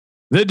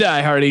The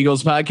Die Hard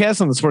Eagles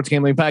podcast on the Sports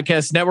Gambling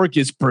Podcast Network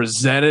is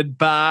presented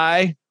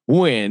by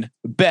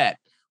WynnBET.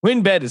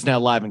 WynnBET is now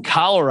live in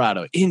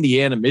Colorado,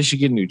 Indiana,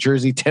 Michigan, New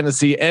Jersey,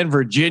 Tennessee, and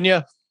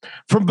Virginia.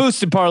 From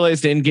boosted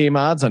parlays to in-game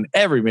odds on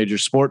every major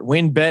sport,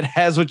 WynnBET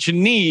has what you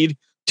need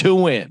to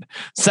win.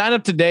 Sign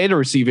up today to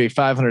receive a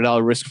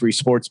 $500 risk-free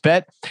sports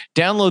bet.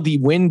 Download the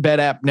WynnBET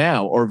app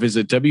now or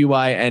visit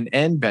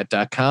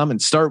wynnbet.com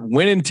and start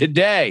winning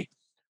today.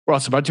 We're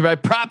also brought to you by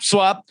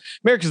PropSwap,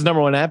 America's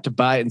 #1 app to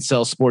buy and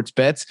sell sports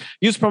bets.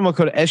 Use promo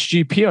code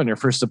SGP on your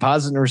first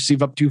deposit and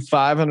receive up to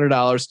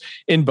 $500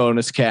 in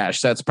bonus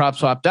cash. That's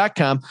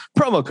PropSwap.com,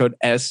 promo code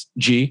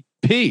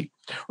SGP.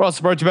 We're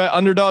also brought to you by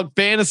Underdog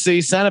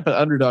Fantasy. Sign up at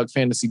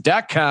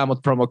UnderdogFantasy.com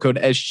with promo code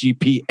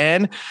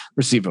SGPN.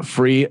 Receive a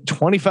free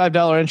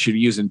 $25 entry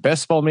using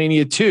Best Ball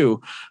Mania 2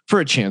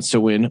 for a chance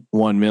to win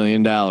 $1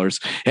 million.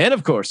 And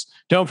of course,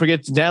 don't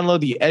forget to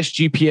download the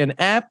SGPN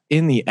app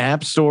in the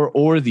App Store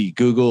or the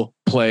Google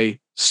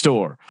Play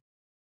Store.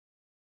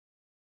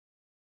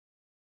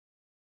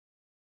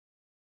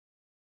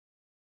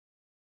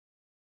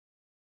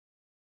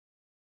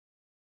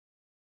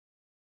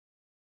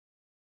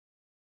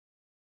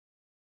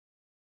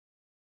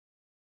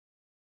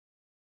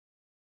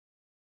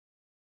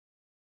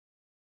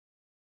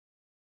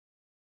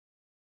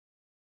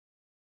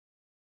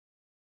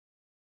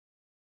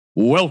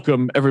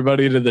 Welcome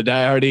everybody to the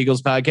Die Hard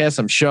Eagles podcast.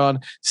 I'm Sean,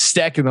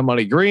 stacking the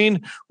money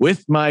green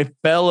with my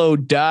fellow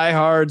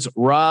diehards,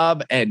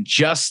 Rob and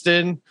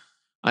Justin.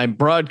 I'm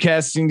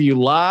broadcasting to you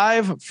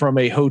live from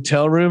a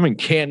hotel room in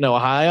Canton,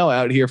 Ohio,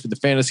 out here for the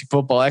Fantasy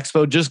Football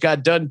Expo. Just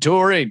got done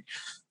touring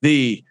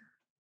the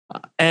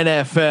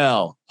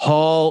NFL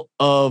Hall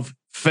of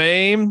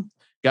Fame.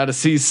 Got to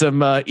see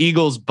some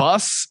Eagles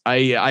bus.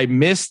 I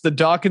missed the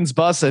Dawkins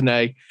bus, and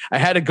I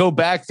had to go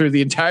back through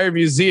the entire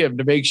museum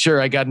to make sure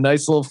I got a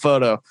nice little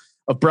photo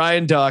of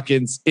Brian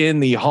Dawkins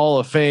in the Hall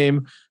of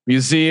Fame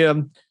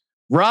museum.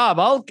 Rob,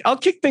 I'll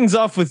kick things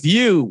off with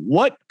you.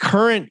 What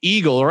current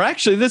Eagle, or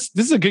actually this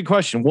is a good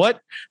question.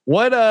 What's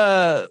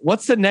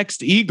the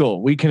next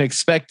Eagle we can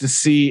expect to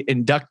see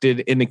inducted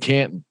into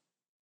Canton?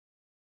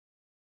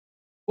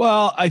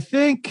 Well, I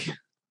think.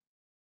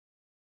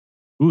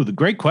 Ooh, the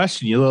great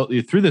question.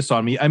 You threw this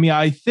on me. I mean,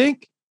 I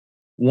think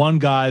one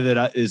guy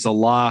that is a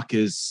lock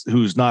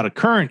who's not a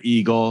current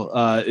Eagle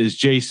is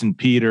Jason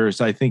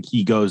Peters. I think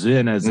he goes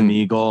in as an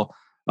Eagle.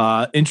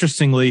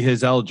 Interestingly,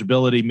 his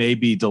eligibility may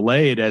be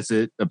delayed as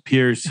it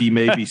appears he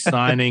may be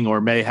signing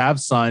or may have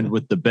signed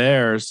with the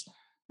Bears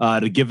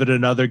to give it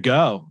another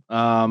go.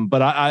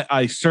 But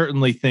I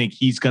certainly think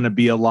he's going to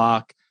be a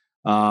lock.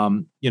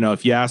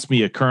 If you ask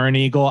me a current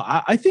Eagle,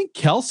 I think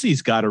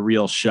Kelsey's got a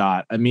real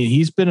shot. I mean,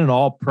 he's been an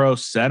all-pro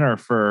center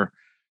for,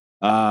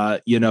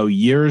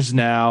 years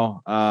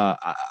now.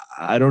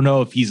 I don't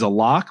know if he's a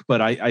lock,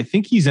 but I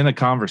think he's in a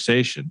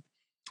conversation.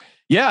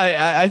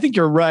 Yeah, I think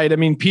you're right. I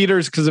mean,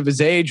 Peters, because of his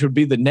age, would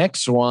be the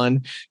next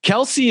one.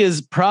 Kelsey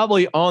is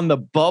probably on the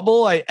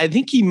bubble. I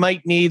think he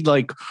might need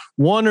like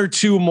one or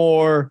two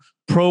more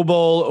Pro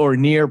Bowl or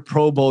near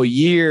Pro Bowl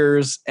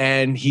years,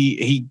 and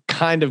he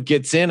kind of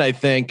gets in, I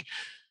think.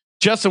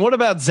 Justin, what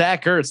about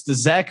Zach Ertz?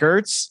 Does Zach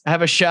Ertz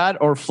have a shot,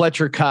 or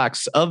Fletcher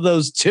Cox? Of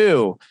those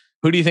two,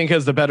 who do you think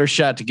has the better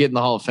shot to get in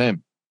the Hall of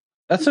Fame?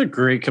 That's a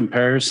great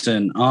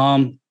comparison.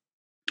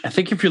 I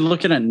think if you're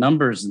looking at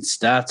numbers and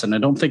stats, and I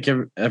don't think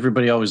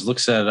everybody always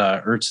looks at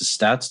Ertz's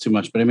stats too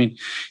much, but I mean,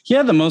 he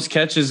had the most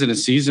catches in a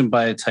season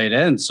by a tight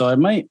end. So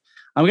I'm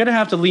going to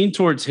have to lean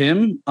towards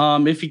him.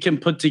 If he can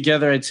put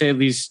together, I'd say at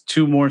least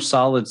two more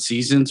solid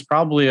seasons,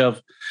 probably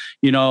of,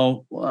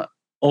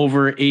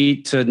 over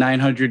 800 to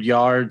 900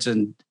 yards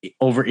and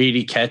over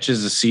 80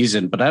 catches a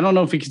season. But I don't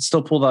know if he can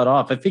still pull that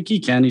off. I think he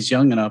can. He's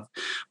young enough,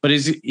 but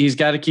he's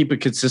got to keep it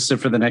consistent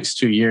for the next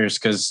 2 years.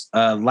 Cause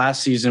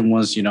last season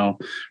was,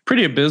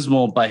 pretty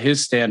abysmal by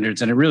his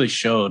standards. And it really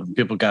showed.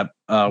 People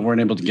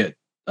weren't able to get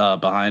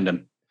behind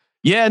him.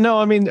 Yeah, no,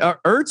 I mean,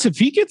 Ertz, if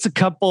he gets a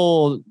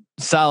couple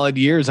solid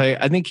years,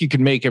 I think you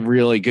can make a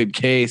really good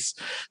case,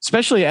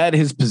 especially at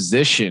his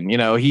position.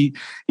 He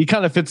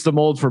kind of fits the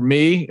mold for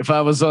me. If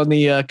I was on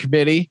the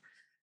committee,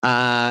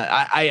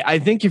 I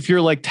think if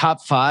you're like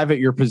top 5 at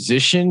your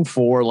position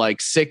for like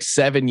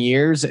 6-7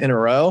 years in a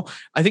row,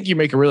 I think you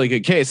make a really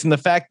good case. And the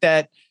fact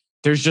that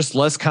there's just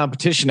less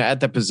competition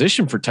at that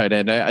position for tight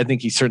end, I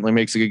think he certainly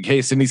makes a good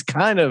case. And he's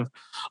kind of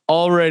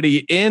already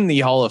in the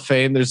Hall of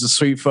Fame. There's a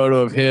sweet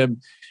photo of him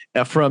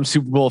from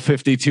Super Bowl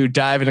 52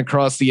 diving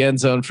across the end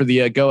zone for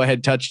the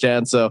go-ahead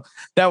touchdown. So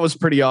that was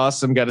pretty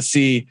awesome. Got to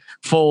see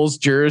Foles'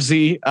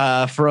 jersey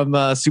from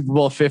Super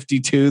Bowl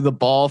 52, the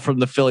ball from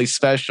the Philly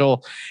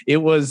special. It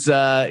was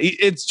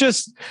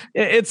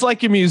it's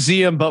like a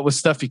museum, but with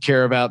stuff you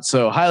care about.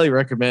 So highly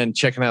recommend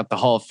checking out the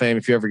Hall of Fame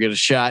if you ever get a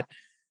shot.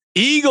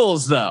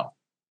 Eagles, though,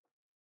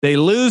 they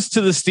lose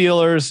to the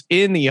Steelers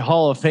in the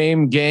Hall of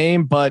Fame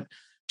game, but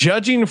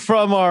judging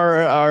from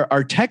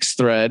our text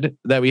thread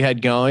that we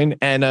had going,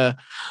 and I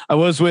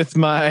was with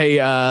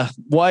my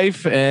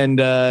wife and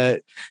her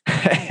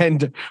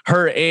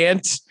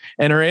aunt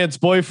and her aunt's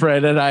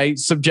boyfriend, and I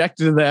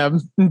subjected them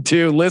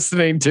to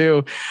listening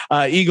to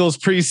Eagles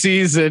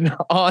preseason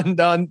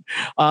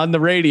on the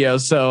radio.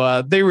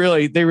 So they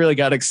really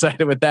got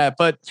excited with that.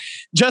 But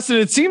Justin,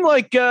 it seemed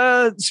like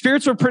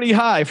spirits were pretty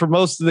high for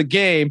most of the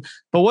game.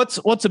 But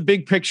what's a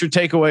big picture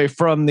takeaway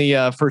from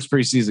the first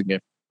preseason game?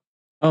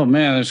 Oh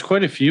man, there's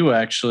quite a few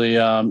actually.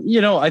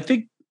 I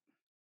think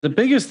the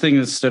biggest thing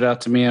that stood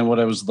out to me and what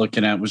I was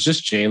looking at was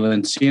just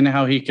Jalen, seeing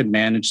how he could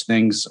manage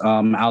things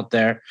out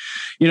there.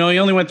 He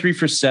only went 3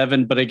 for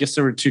 7, but I guess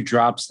there were 2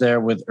 drops there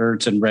with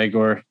Ertz and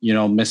Reagor,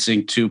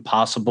 missing 2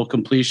 possible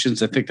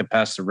completions. I think the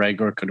pass to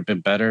Reagor could have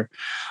been better,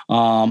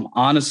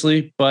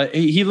 honestly, but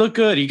he looked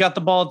good. He got the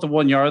ball at the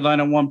 1 yard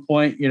line at one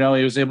point. He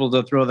was able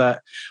to throw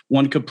that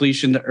one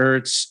completion to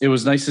Ertz. It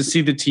was nice to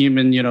see the team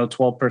in,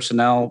 12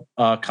 personnel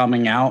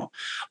coming out.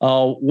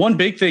 One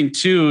big thing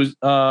too,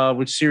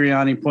 which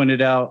Sirianni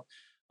pointed out,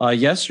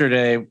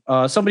 yesterday,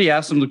 somebody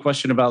asked him the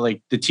question about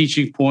like the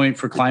teaching point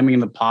for climbing in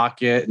the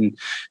pocket and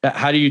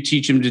how do you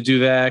teach him to do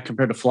that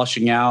compared to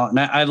flushing out. And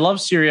I love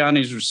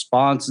Sirianni's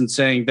response and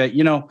saying that,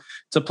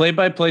 it's a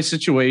play-by-play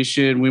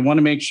situation. We want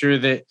to make sure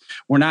that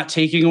we're not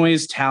taking away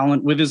his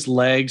talent with his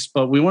legs,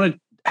 but we want to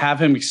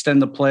have him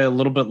extend the play a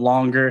little bit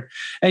longer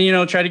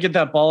and, try to get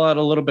that ball out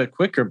a little bit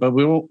quicker, but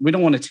we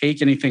don't want to take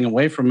anything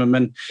away from him.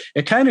 And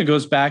it kind of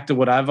goes back to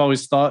what I've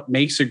always thought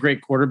makes a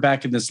great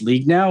quarterback in this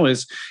league now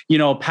is,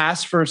 a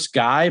pass first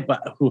guy,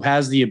 but who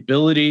has the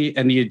ability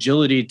and the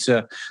agility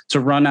to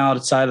run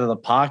outside of the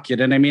pocket.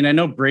 And I mean, I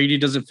know Brady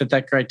doesn't fit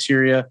that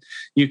criteria,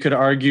 you could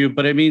argue,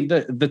 but I mean,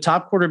 the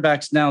top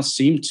quarterbacks now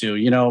seem to,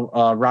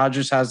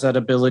 Rodgers has that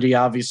ability,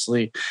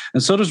 obviously,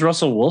 and so does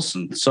Russell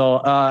Wilson.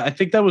 So I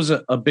think that was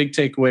a big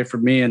takeaway for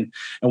me. And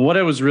what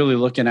I was really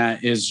looking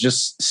at is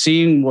just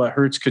seeing what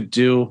Hurts could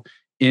do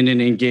in an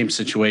in-game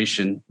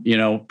situation,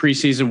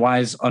 preseason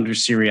wise under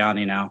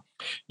Sirianni now.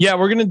 Yeah,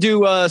 we're going to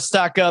do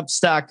stock up,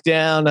 stock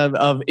down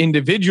of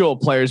individual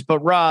players. But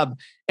Rob,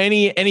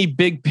 any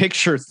big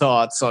picture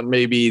thoughts on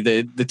maybe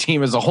the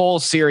team as a whole,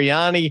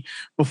 Sirianni,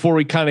 before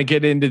we kind of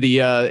get into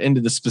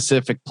the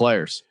specific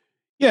players?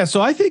 Yeah,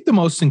 so I think the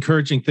most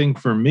encouraging thing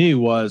for me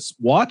was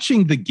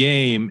watching the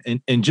game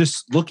and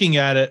just looking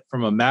at it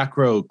from a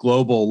macro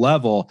global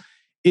level.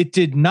 It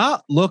did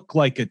not look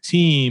like a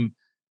team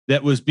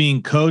that was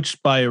being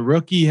coached by a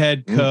rookie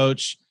head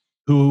coach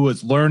who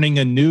was learning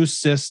a new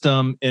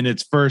system in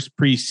its first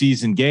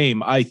preseason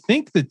game. I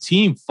think the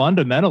team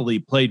fundamentally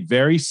played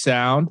very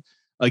sound.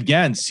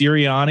 Again,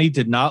 Sirianni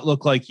did not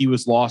look like he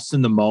was lost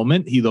in the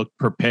moment. He looked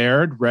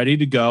prepared, ready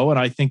to go. And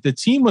I think the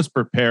team was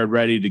prepared,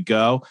 ready to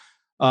go.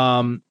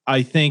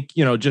 I think,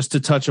 just to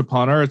touch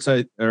upon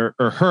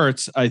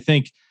Hurts, I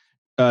think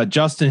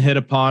Justin hit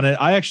upon it.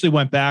 I actually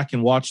went back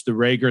and watched the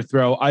Reagor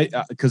throw.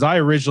 Because I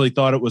originally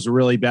thought it was a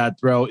really bad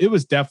throw. It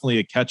was definitely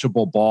a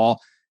catchable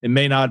ball. It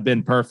may not have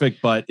been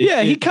perfect, but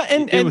it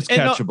was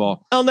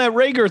catchable. On that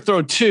Reagor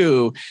throw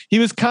too, he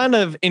was kind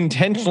of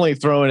intentionally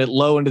throwing it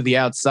low into the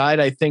outside,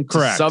 I think,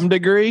 to some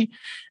degree.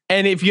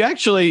 And if you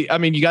actually,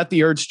 you got the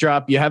Ertz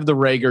drop, you have the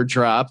Reagor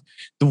drop.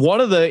 One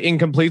of the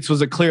incompletes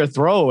was a clear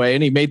throwaway,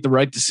 and he made the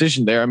right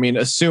decision there.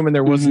 Assuming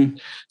there wasn't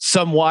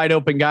some wide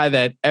open guy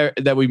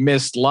that we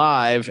missed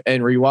live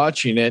and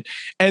rewatching it.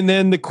 And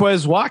then the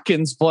Quez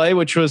Watkins play,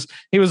 which was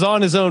he was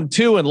on his own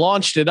too and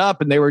launched it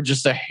up, and they were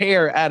just a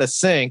hair out of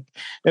sync.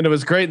 And it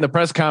was great in the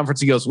press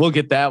conference. He goes, "We'll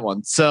get that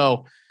one."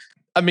 So,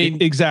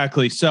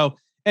 exactly. So.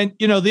 And,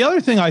 the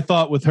other thing I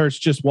thought with Hurts,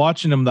 just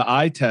watching him, the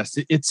eye test,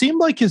 it seemed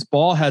like his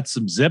ball had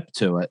some zip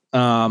to it.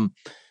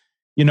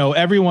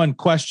 Everyone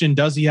questioned,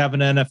 does he have an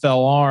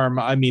NFL arm?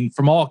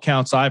 From all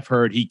accounts I've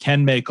heard, he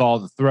can make all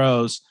the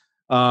throws.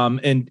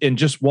 And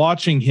just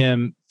watching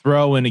him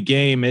throw in a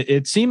game,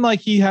 it seemed like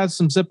he has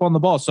some zip on the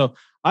ball. So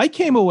I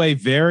came away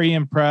very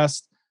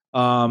impressed.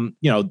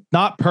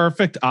 Not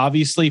perfect,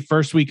 obviously.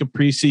 First week of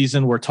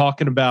preseason, we're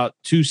talking about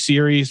 2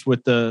 series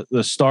with the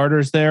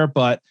starters there,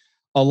 but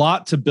a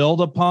lot to build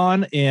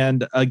upon.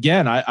 And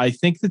again, I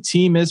think the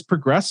team is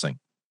progressing.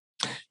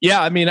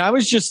 Yeah. I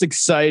was just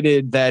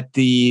excited that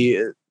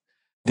the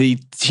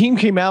team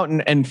came out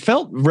and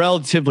felt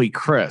relatively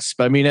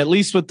crisp. At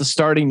least with the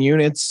starting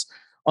units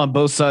on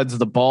both sides of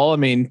the ball,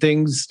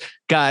 things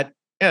got,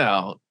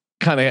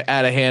 kind of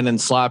out of hand and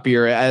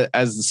sloppier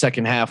as the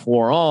second half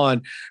wore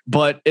on,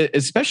 but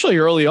especially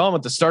early on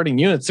with the starting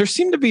units, there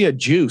seemed to be a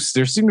juice.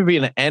 There seemed to be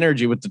an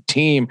energy with the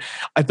team.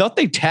 I thought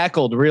they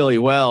tackled really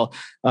well.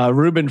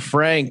 Reuben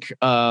Frank,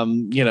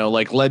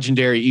 like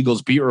legendary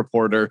Eagles beat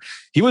reporter,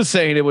 he was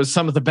saying it was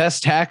some of the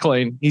best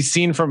tackling he's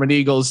seen from an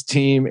Eagles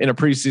team in a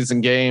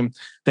preseason game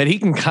that he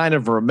can kind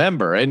of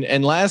remember.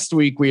 And last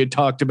week we had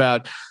talked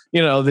about,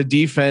 the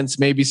defense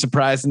may be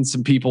surprising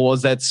some people.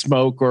 Was that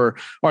smoke or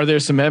are there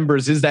some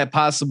embers? Is that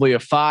possibly a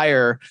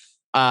fire?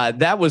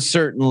 That was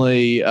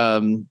certainly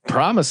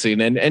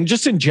promising. And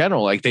just in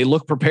general, like they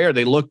look prepared,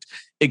 they looked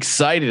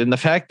excited. And the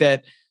fact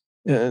that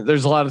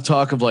there's a lot of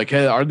talk of like,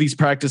 hey, are these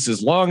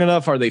practices long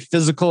enough? Are they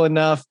physical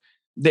enough?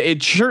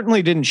 It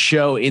certainly didn't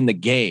show in the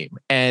game.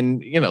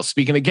 And,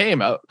 speaking of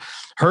game,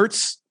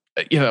 Hurts,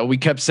 we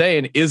kept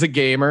saying is a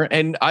gamer,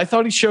 and I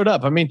thought he showed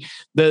up. I mean,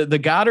 the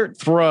Goddard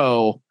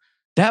throw,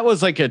 that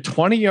was like a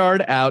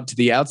 20-yard out to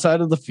the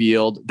outside of the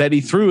field that he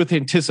threw with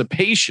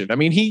anticipation. I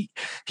mean, he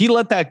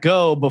let that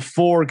go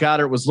before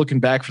Goddard was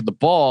looking back for the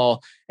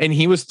ball, and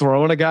he was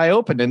throwing a guy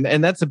open.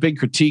 And that's a big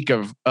critique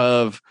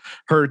of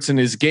Hurts in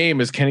his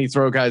game, is can he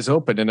throw guys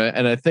open?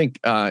 And I think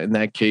in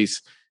that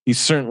case, he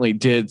certainly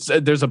did.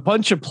 There's a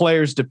bunch of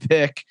players to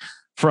pick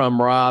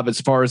from, Rob, as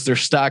far as their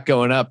stock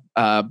going up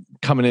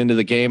coming into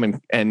the game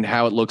and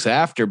how it looks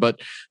after.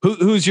 But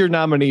who's your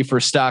nominee for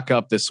stock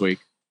up this week?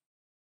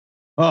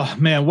 Oh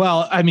man.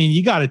 Well, I mean,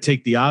 you got to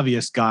take the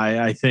obvious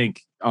guy, I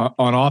think,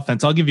 on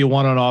offense. I'll give you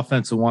one on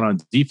offense and one on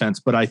defense,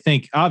 but I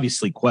think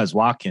obviously Quez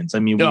Watkins. I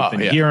mean, we've been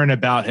hearing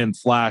about him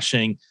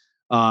flashing.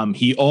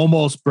 He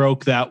almost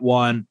broke that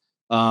one,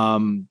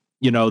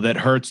 that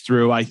Hurts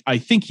through. I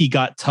think he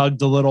got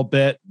tugged a little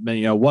bit,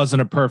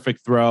 wasn't a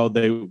perfect throw.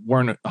 They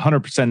weren't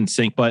 100% in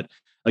sync, but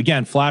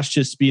again, flashed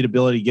his speed,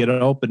 ability to get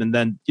it open. And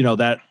then,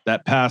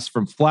 that pass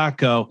from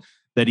Flacco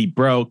that he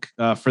broke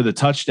for the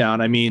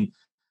touchdown. I mean,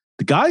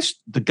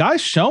 the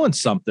guy's showing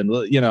something.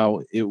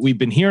 We've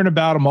been hearing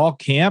about him all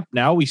camp.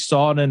 Now we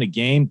saw it in a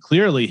game.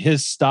 Clearly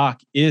his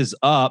stock is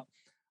up.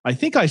 I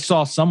think I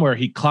saw somewhere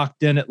he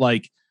clocked in at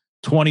like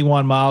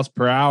 21 miles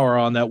per hour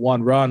on that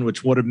one run,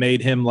 which would have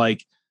made him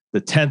like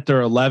the 10th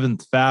or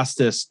 11th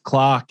fastest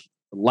clock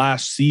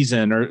last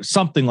season or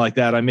something like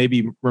that. I may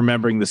be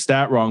remembering the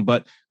stat wrong,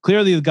 but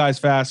clearly the guy's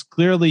fast.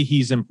 Clearly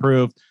he's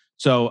improved.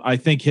 So I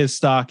think his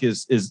stock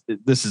is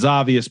this is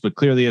obvious, but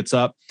clearly it's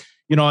up.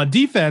 On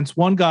defense,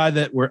 one guy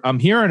that I'm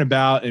hearing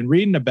about and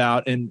reading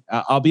about, and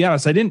I'll be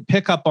honest, I didn't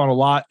pick up on a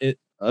lot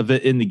of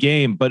it in the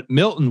game, but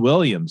Milton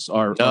Williams,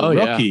 our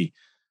rookie,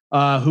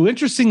 who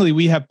interestingly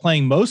we have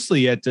playing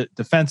mostly at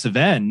defensive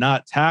end,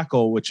 not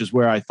tackle, which is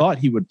where I thought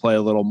he would play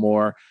a little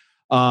more.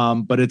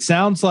 But it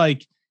sounds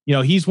like,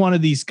 he's one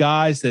of these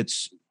guys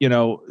that's,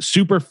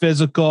 super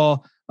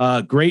physical,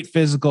 great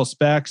physical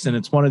specs. And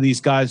it's one of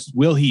these guys,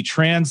 will he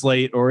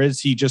translate, or is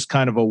he just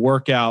kind of a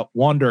workout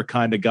wonder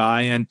kind of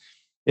guy? And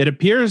it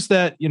appears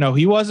that,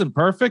 he wasn't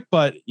perfect,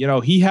 but,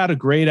 he had a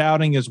great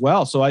outing as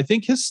well. So I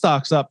think his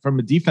stock's up from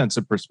a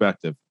defensive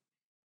perspective.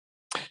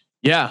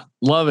 Yeah.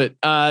 Love it.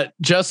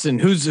 Justin,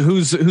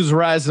 who's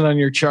rising on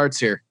your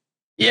charts here?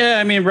 Yeah,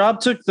 I mean, Rob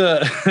took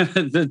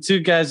the two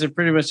guys that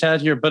pretty much had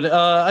here, but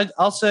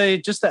I'll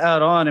say, just to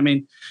add on, I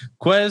mean,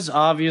 Quez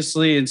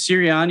obviously, and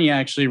Sirianni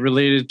actually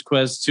related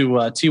Quez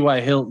to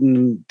T.Y.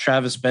 Hilton,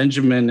 Travis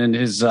Benjamin in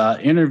his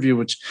interview,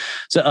 which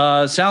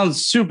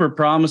sounds super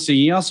promising.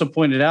 He also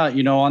pointed out,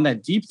 on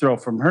that deep throw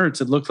from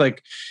Hurts, it looked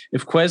like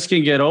if Quez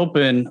can get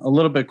open a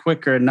little bit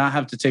quicker and not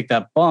have to take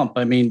that bump,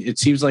 I mean, it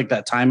seems like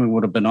that timing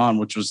would have been on,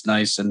 which was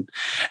nice. And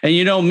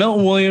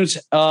Milton Williams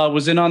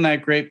was in on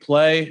that great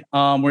play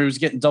where he was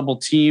getting double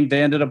teamed.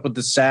 They ended up with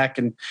the sack,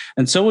 and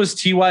so was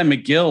T.Y.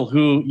 McGill,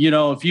 who,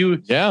 if you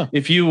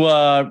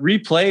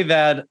replay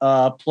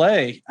that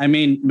play, I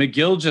mean,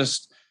 McGill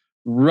just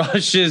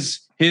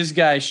rushes his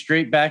guy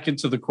straight back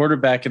into the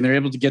quarterback, and they're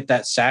able to get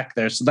that sack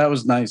there. So that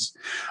was nice.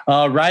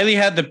 Riley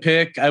had the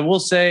pick. I will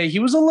say he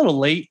was a little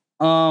late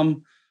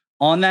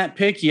on that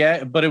pick.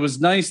 Yeah, but it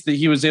was nice that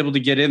he was able to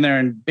get in there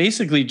and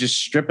basically just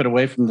strip it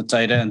away from the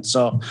tight end.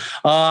 So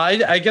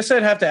I guess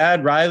I'd have to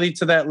add Riley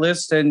to that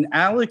list. And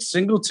Alex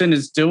Singleton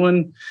is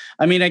doing,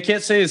 I mean, I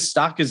can't say his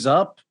stock is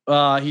up.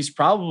 He's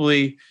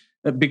probably,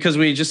 because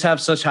we just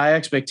have such high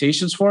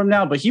expectations for him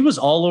now, but he was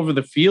all over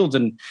the field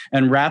and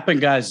wrapping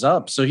guys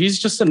up. So he's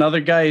just another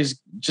guy who's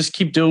just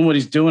keep doing what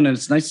he's doing. And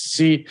it's nice to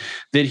see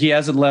that he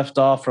hasn't left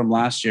off from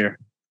last year.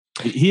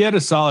 He had a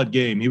solid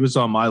game. He was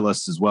on my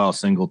list as well,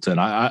 Singleton.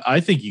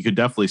 I think you could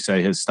definitely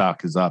say his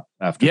stock is up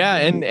after. Yeah,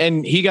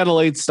 and he got a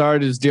late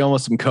start. Is dealing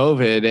with some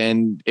COVID,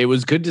 and it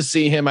was good to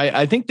see him.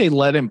 I think they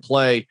let him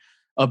play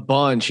a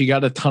bunch. He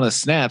got a ton of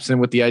snaps, and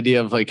with the idea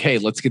of like, hey,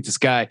 let's get this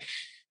guy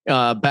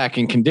back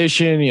in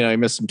condition. He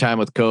missed some time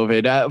with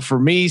COVID. For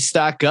me,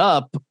 stock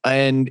up,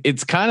 and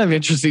it's kind of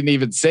interesting to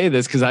even say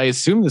this because I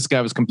assume this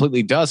guy was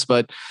completely dust,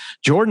 but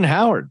Jordan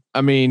Howard.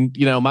 I mean,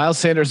 Miles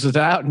Sanders was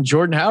out, and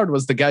Jordan Howard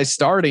was the guy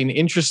starting.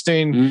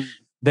 Interesting,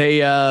 they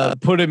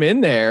put him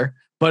in there,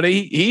 but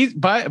he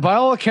by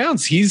all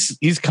accounts,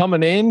 he's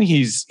coming in.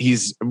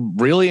 He's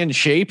really in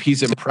shape.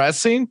 He's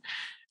impressing.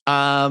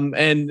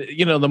 And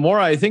the more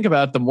I think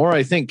about it, the more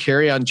I think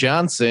Kerryon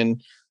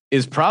Johnson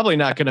is probably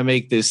not going to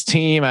make this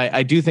team.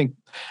 I do think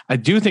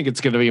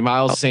it's going to be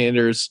Miles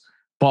Sanders,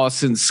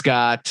 Boston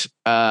Scott,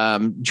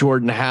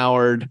 Jordan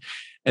Howard,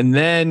 and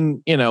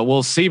then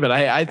we'll see. But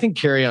I think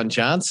Kerryon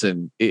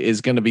Johnson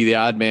is going to be the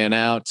odd man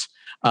out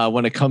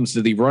when it comes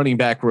to the running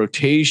back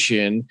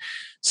rotation.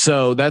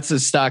 So that's a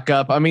stock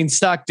up. I mean,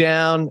 stock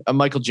down.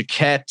 Michael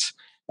Jacquet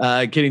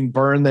getting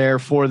burned there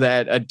for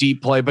that a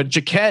deep play, but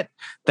Jacquet,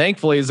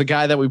 thankfully, is a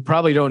guy that we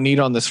probably don't need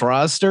on this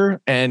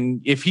roster.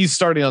 And if he's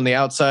starting on the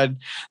outside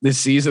this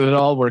season at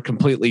all, we're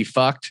completely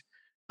fucked.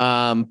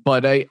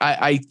 But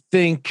I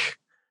think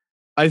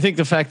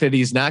the fact that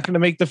he's not going to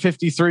make the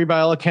 53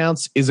 by all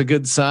accounts is a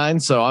good sign.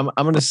 So I'm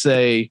going to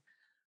say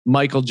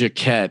Michael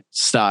Jacquet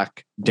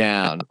stock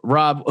down.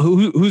 Rob,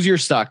 who's your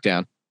stock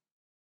down?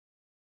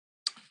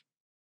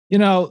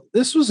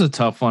 This was a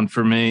tough one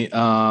for me.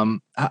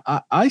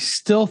 I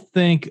still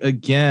think,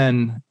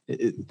 again,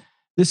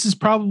 this is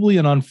probably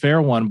an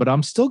unfair one, but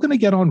I'm still going to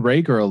get on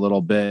Reagor a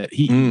little bit.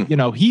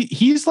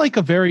 He's like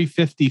a very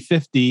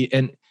 50-50.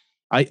 And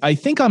I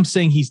think I'm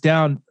saying he's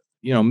down,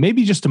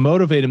 maybe just to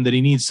motivate him, that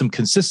he needs some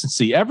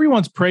consistency.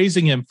 Everyone's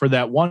praising him for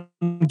that one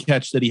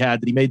catch that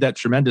he made that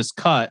tremendous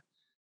cut.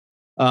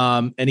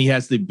 And he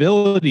has the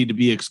ability to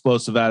be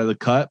explosive out of the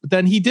cut, but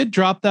then he did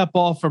drop that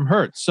ball from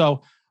Hurts.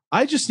 So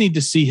I just need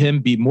to see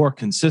him be more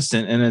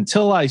consistent. And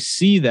until I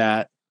see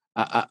that,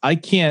 I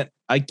can't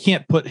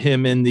put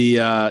him in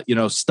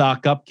the,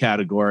 stock up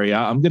category.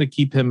 I'm going to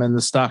keep him in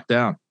the stock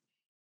down.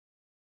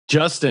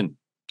 Justin,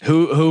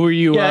 who are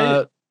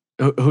you,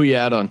 who you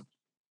out on?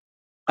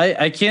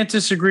 I can't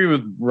disagree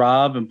with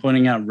Rob and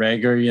pointing out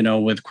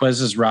Reagor, with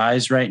Quez's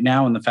rise right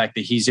now and the fact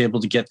that he's able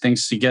to get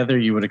things together,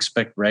 you would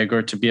expect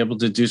Reagor to be able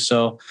to do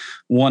so.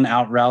 One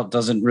out route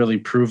doesn't really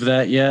prove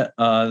that yet.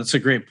 That's a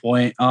great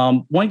point.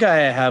 One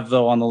guy I have,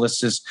 though, on the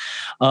list is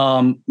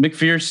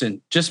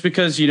McPherson, just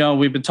because,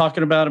 we've been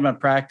talking about him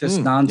at practice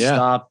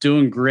nonstop,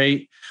 doing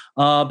great.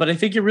 But I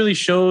think it really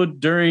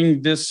showed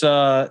during this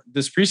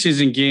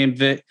preseason game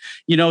that,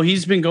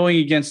 he's been going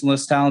against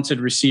less talented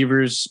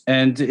receivers.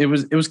 And it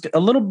was a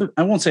little bit,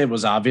 I won't say it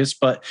was obvious,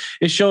 but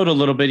it showed a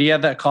little bit. He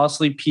had that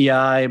costly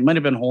PI. It might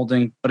have been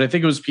holding, but I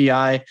think it was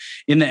PI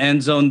in the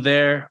end zone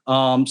there.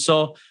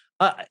 So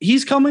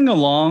he's coming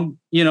along,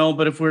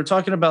 but if we're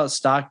talking about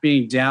stock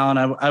being down,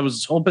 I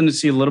was hoping to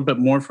see a little bit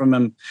more from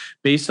him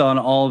based on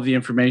all of the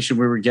information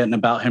we were getting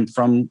about him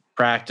from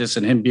practice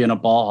and him being a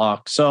ball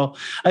hawk. So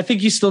I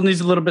think he still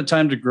needs a little bit of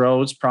time to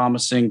grow. It's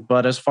promising,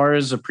 but as far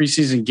as a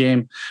preseason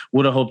game,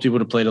 would have hoped he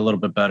would have played a little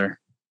bit better.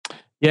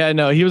 Yeah,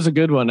 no, he was a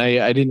good one.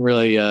 I didn't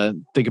really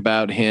think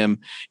about him.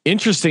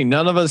 Interesting.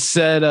 None of us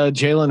said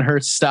Jalen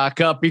Hurts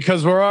stock up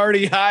because we're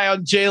already high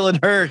on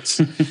Jalen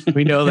Hurts.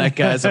 We know that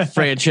guy's a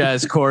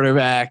franchise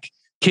quarterback.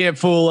 Can't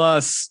fool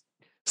us.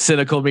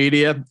 Cynical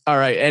media. All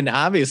right. And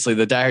obviously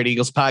the Die Hard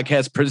Eagles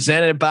podcast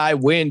presented by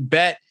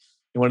WynnBET.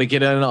 You want to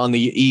get in on the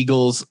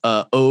Eagles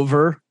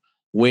over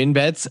win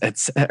bets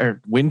or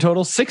win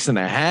total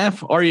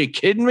 6.5. Are you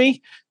kidding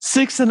me?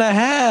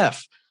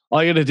 6.5.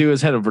 All you got to do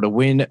is head over to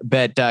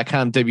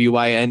wynnbet.com,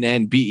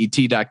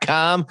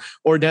 wynnbet.com,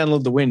 or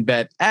download the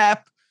WynnBET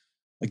app.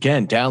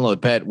 Again,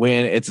 download Bet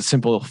Win. It's a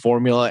simple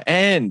formula,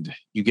 and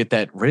you get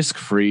that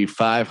risk-free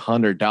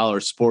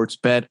 $500 sports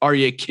bet. Are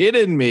you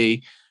kidding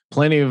me?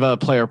 Plenty of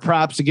player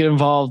props to get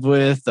involved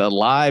with,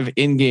 live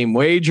in-game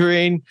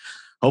wagering.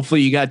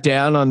 Hopefully you got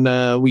down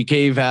on, we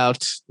gave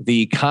out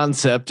the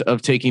concept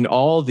of taking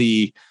all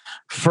the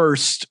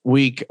first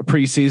week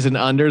preseason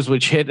unders,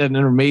 which hit an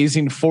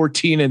amazing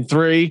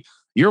 14-3.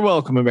 You're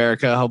welcome,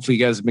 America. Hopefully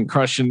you guys have been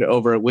crushing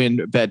over at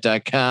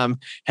wynnbet.com.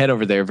 Head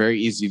over there.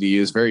 Very easy to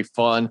use. Very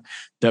fun.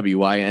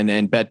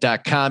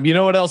 wynnbet.com. You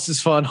know what else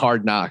is fun?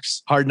 Hard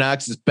Knocks. Hard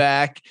Knocks is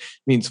back.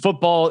 Means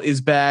football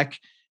is back.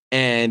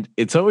 And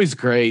it's always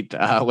great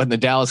when the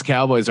Dallas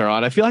Cowboys are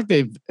on. I feel like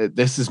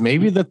this is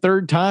maybe the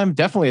third time,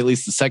 definitely at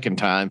least the second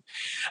time.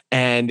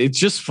 And it's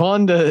just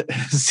fun to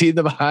see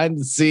the behind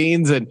the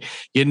scenes, and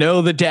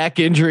the Dak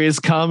injury is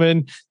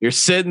coming. You're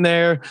sitting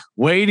there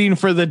waiting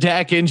for the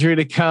Dak injury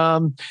to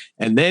come.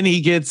 And then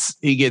he gets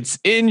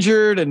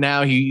injured, and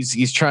now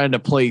he's trying to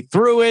play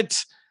through it.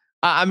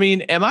 I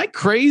mean, am I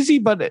crazy?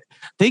 But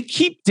they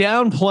keep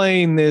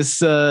downplaying this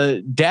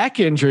Dak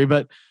injury,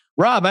 but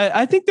Rob,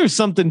 I think there's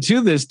something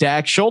to this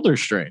Dak shoulder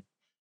strain.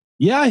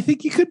 Yeah, I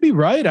think you could be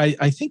right.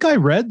 I think I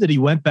read that he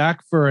went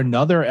back for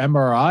another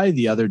MRI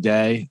the other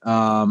day.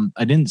 I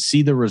didn't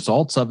see the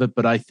results of it,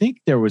 but I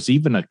think there was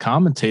even a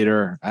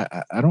commentator.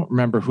 I don't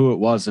remember who it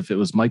was, if it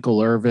was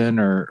Michael Irvin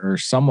or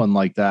someone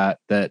like that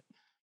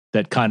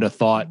kind of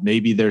thought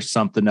maybe there's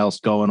something else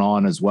going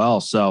on as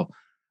well. So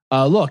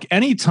look,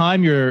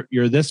 anytime you're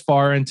this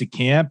far into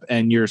camp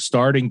and your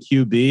starting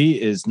QB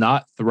is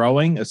not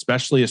throwing,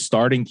 especially a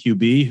starting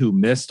QB who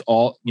missed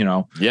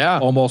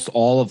almost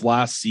all of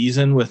last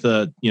season with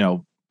a,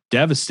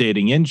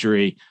 devastating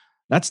injury,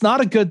 that's not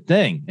a good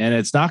thing. And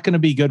it's not going to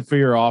be good for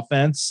your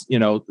offense.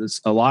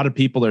 A lot of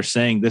people are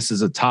saying this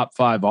is a top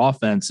 5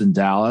 offense in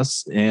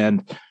Dallas,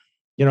 and,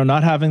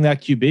 not having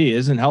that QB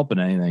isn't helping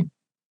anything.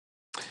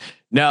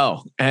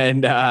 No.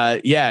 And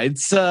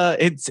it's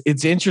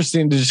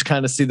interesting to just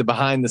kind of see the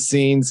behind the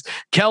scenes.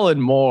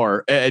 Kellen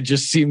Moore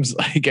just seems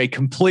like a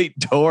complete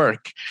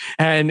dork.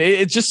 And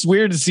it's just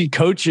weird to see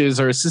coaches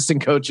or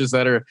assistant coaches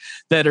that are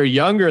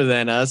younger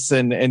than us.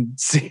 And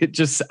see it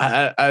just,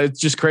 it's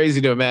just crazy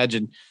to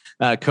imagine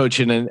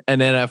coaching an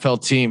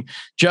NFL team.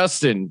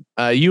 Justin,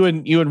 you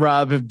and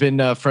Rob have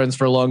been friends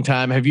for a long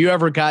time. Have you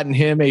ever gotten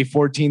him a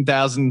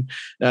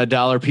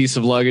 $14,000 piece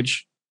of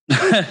luggage?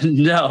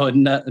 No,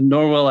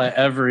 nor will I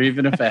ever,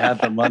 even if I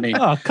had the money.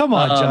 Oh, come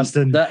on,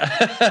 Justin.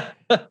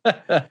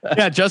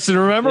 Yeah, Justin,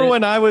 remember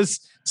when I was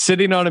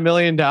sitting on $1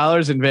 million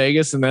in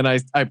Vegas, and then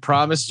I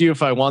promised you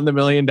if I won the $1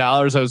 million,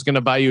 I was going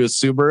to buy you a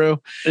Subaru.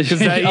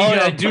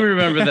 I do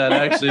remember that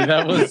actually.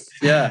 That was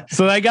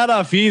So I got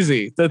off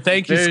easy. So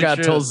thank you, Scott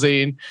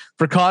Tolzien,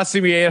 for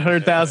costing me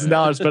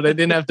 $800,000, but I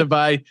didn't have to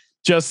buy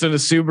Justin a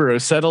Subaru.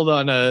 Settled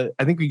on I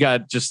think we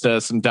got just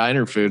some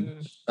diner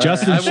food.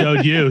 Justin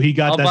showed you. He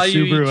got that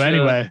Subaru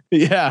anyway.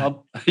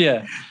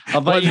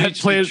 I'll buy you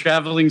each a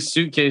traveling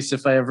suitcase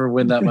if I ever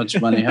win that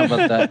much money. How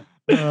about that?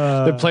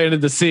 They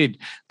planted the seed.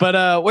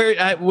 But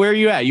where are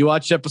you at? You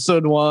watched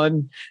episode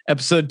 1.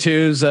 Episode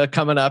 2's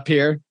coming up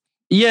here.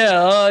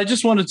 Yeah, I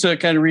just wanted to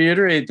kind of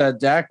reiterate that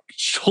Dak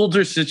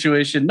shoulder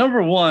situation.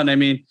 Number one, I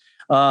mean,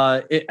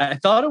 I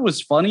thought it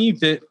was funny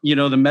that,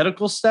 the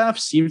medical staff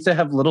seems to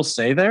have little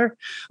say there.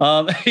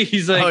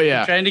 He's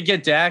like trying to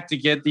get Dak to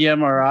get the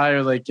MRI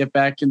or like get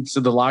back into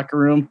the locker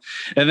room.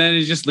 And then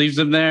he just leaves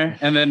him there.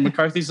 And then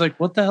McCarthy's like,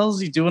 what the hell is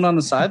he doing on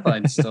the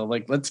sideline still?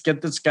 Like, let's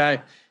get this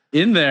guy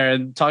in there,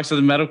 and talks to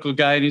the medical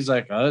guy. And he's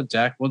like, oh,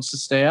 Dak wants to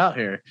stay out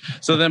here.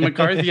 So then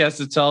McCarthy has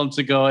to tell him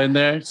to go in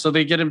there. So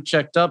they get him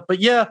checked up. But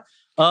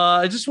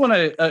I just want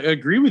to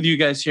agree with you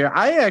guys here.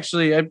 I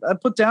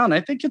put down, I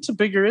think it's a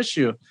bigger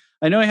issue.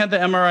 I know he had the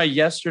MRI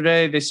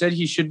yesterday. They said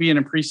he should be in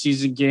a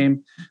preseason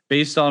game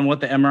based on what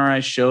the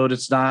MRI showed.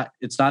 It's not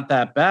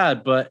that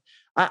bad, but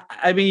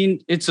I mean,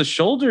 it's a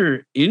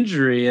shoulder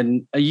injury,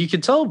 and you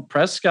can tell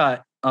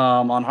Prescott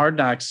on Hard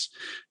Knocks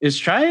is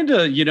trying to,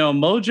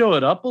 mojo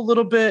it up a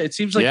little bit. It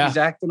seems like he's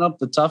acting up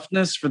the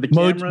toughness for the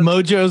cameras.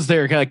 Mojo's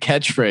their kind of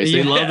catchphrase.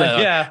 They love that.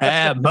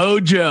 Yeah.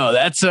 Mojo.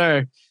 That's our,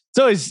 it's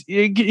always,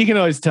 you can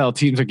always tell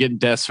teams are getting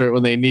desperate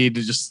when they need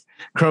to just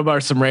crowbar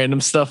some random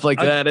stuff like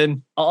that.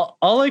 And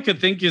all I could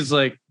think is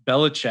like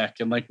Belichick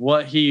and like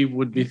what he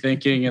would be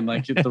thinking and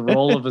like the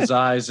roll of his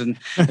eyes. And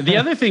the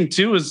other thing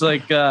too is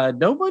like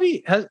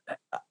nobody has,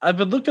 I've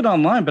been looking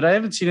online, but I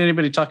haven't seen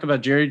anybody talk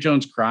about Jerry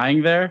Jones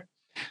crying there.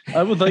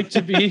 I would like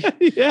to be,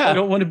 I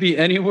don't want to be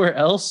anywhere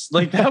else.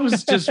 Like that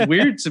was just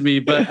weird to me.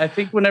 But I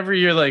think whenever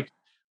you're like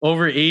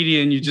over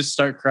 80 and you just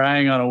start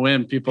crying on a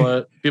whim,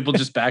 people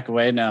just back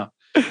away now.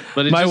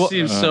 But it just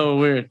seems so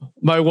weird.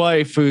 My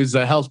wife, who's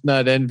a health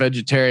nut and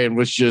vegetarian,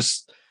 was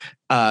just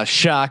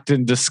shocked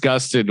and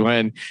disgusted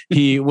when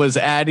he was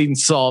adding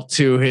salt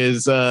to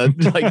his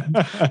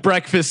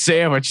breakfast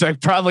sandwich. I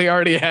probably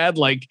already had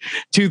like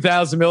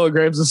 2,000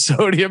 milligrams of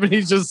sodium, and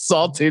he's just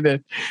salting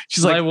it.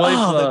 She's like,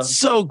 "Oh, that's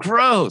so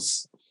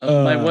gross."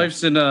 My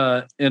wife's in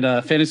a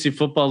fantasy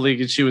football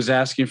league, and she was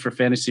asking for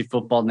fantasy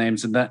football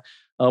names, and that.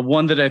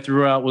 One that I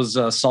threw out was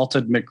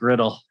Salted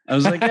McGriddle. I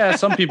was like, yeah,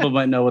 some people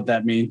might know what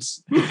that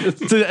means.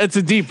 It's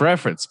a deep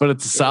reference, but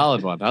it's a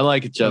solid one. I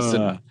like it,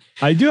 Justin.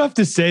 I do have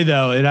to say,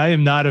 though, and I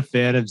am not a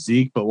fan of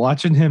Zeke, but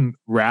watching him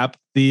wrap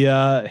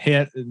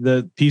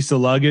the piece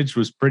of luggage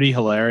was pretty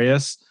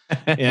hilarious.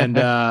 And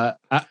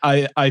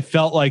I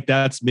felt like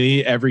that's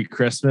me every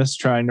Christmas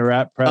trying to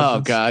wrap presents.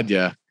 Oh, God,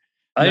 yeah.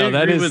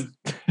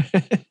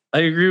 I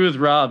agree with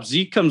Rob.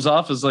 Zeke comes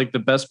off as like the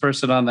best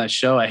person on that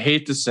show. I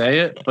hate to say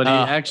it, but he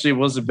actually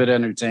was a bit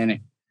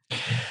entertaining.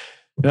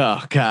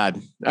 Oh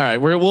God. All right.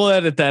 We'll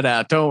edit that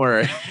out. Don't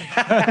worry.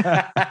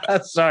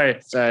 Sorry.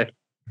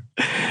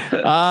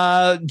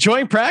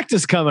 Joint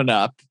practice coming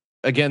up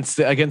against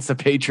the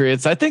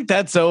Patriots. I think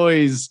that's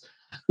always,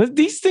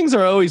 these things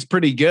are always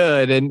pretty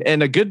good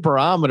and a good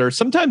barometer,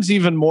 sometimes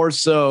even more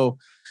so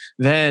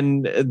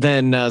than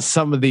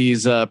some of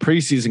these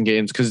preseason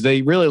games, because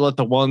they really let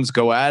the ones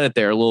go at it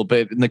there a little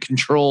bit in the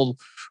controlled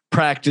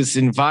practice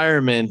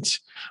environment.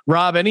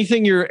 Rob,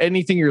 anything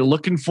you're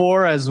looking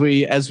for as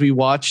we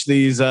watch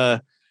these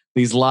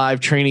live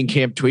training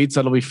camp tweets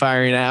that'll be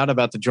firing out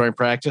about the joint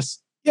practice?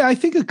 Yeah, I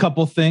think a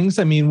couple things.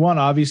 I mean, one,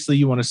 obviously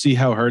you want to see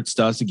how Hurts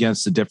does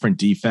against a different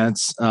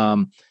defense.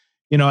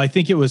 I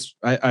think it was,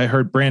 I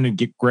heard Brandon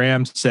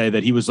Graham say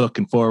that he was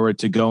looking forward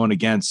to going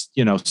against,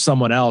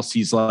 someone else.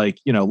 He's like,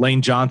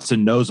 Lane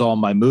Johnson knows all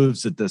my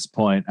moves at this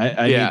point.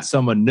 I need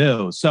someone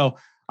new. So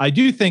I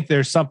do think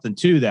there's something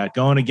to that,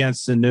 going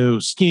against a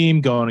new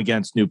scheme, going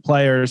against new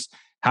players.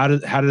 How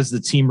does the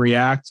team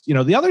react?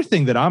 The other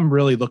thing that I'm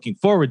really looking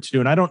forward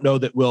to, and I don't know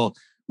that we'll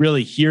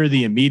really hear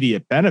the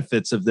immediate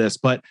benefits of this,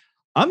 but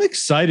I'm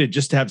excited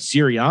just to have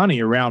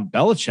Sirianni around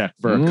Belichick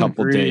for a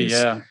couple days.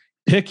 Yeah.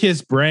 Pick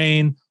his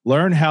brain,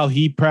 learn how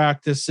he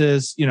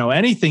practices.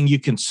 Anything you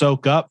can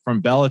soak up from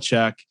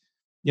Belichick,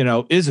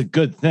 is a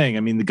good thing.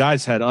 I mean, the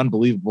guy's had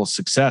unbelievable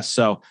success.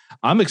 So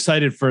I'm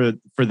excited for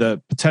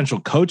the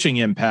potential coaching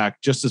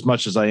impact just as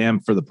much as I am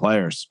for the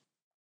players.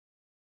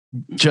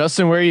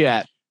 Justin, where are you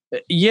at?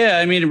 Yeah,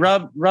 I mean,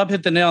 Rob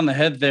hit the nail on the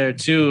head there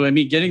too. I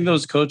mean, getting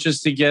those coaches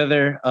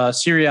together.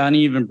 Sirianni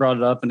even brought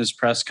it up in his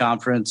press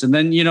conference, and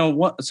then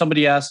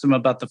somebody asked him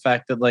about the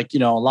fact that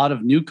a lot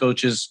of new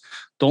coaches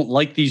don't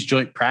like these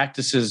joint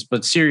practices,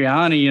 but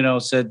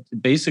Sirianni, said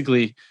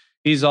basically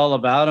he's all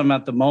about them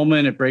at the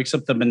moment. It breaks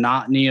up the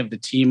monotony of the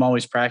team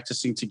always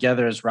practicing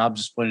together, as Rob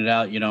just pointed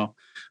out.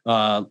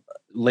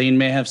 Lane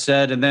may have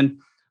said, and then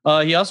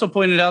he also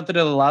pointed out that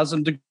it allows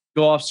them to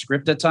go off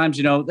script at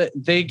times.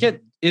 They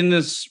get in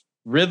this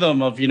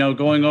rhythm of,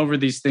 going over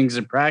these things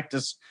in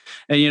practice.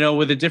 And,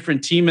 with a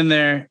different team in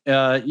there,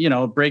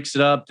 it breaks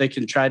it up. They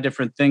can try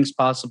different things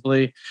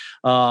possibly.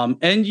 And,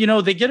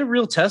 they get a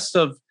real test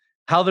of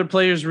how their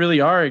players really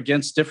are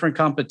against different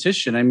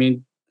competition. I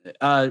mean,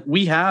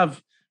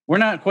 we're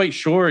not quite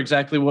sure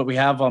exactly what we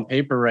have on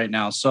paper right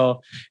now.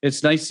 So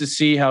it's nice to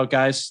see how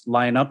guys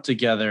line up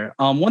together.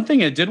 One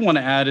thing I did want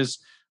to add is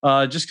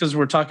just because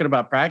we're talking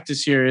about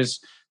practice here is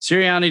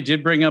Sirianni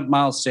did bring up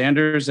Miles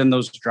Sanders and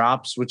those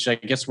drops, which I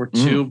guess were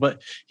 2,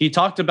 but he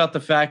talked about the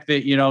fact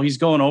that, he's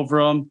going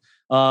over them.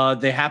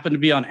 They happen to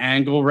be on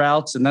angle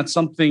routes, and that's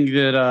something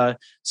that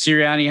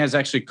Sirianni has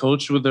actually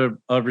coached with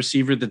a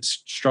receiver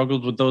that's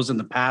struggled with those in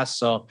the past.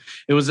 So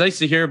it was nice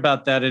to hear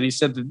about that. And he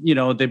said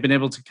that, they've been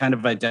able to kind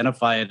of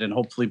identify it and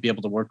hopefully be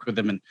able to work with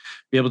him and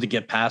be able to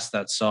get past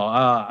that. So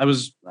I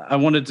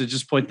wanted to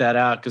just point that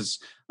out because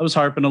I was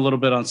harping a little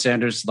bit on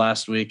Sanders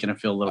last week and I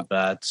feel a little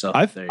bad. So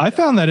I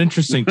found that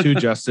interesting too,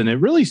 Justin. It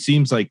really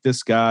seems like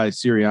this guy,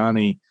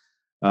 Sirianni,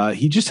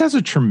 he just has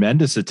a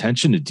tremendous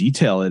attention to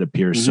detail, it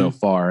appears so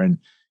far. And,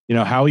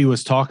 how he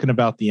was talking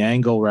about the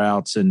angle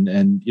routes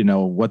and,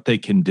 what they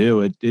can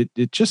do.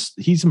 It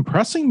just, he's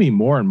impressing me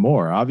more and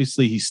more.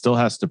 Obviously he still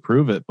has to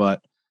prove it,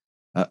 but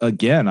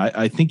again,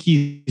 I think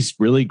he's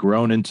really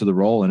grown into the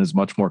role and is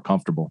much more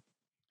comfortable.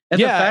 And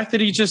the fact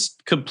that he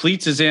just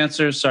completes his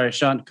answers,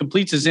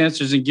 completes his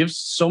answers and gives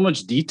so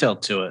much detail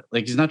to it.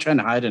 Like he's not trying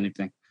to hide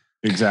anything.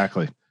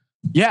 Exactly.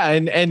 Yeah.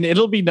 And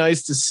it'll be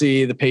nice to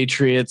see the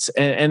Patriots.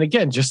 And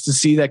again, just to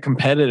see that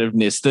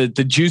competitiveness,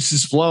 the juice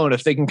is flowing.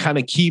 If they can kind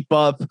of keep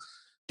up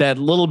that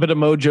little bit of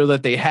mojo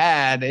that they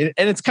had. And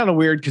it's kind of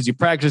weird because you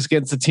practice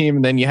against the team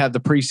and then you have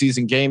the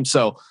preseason game.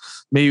 So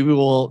maybe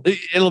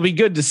it'll be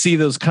good to see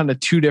those kind of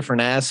 2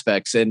 different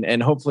aspects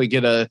and hopefully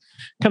get a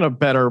kind of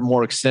better,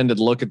 more extended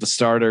look at the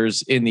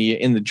starters in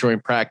the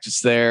joint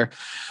practice there.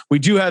 We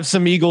do have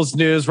some Eagles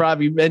news.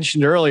 Rob, you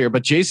mentioned earlier,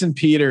 but Jason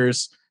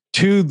Peters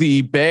to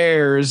the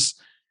Bears.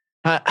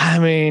 I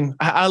mean,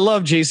 I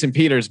love Jason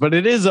Peters, but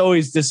it is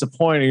always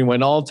disappointing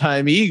when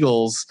all-time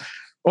Eagles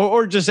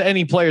or just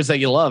any players that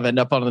you love end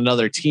up on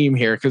another team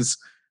here. Cause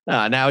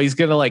now he's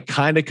going to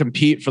kind of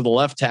compete for the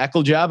left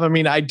tackle job. I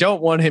mean, I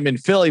don't want him in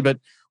Philly, but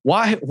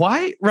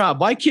why Rob,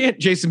 why can't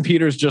Jason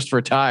Peters just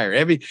retire?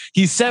 I mean,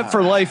 he's set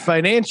for life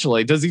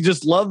financially. Does he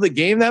just love the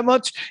game that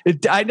much?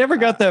 I never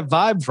got that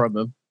vibe from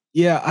him.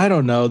 Yeah, I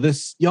don't know.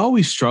 You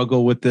always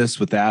struggle with this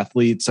with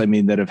athletes. I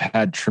mean, that have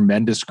had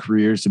tremendous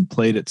careers and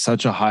played at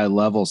such a high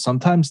level.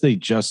 Sometimes they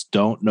just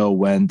don't know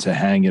when to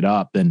hang it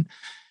up. And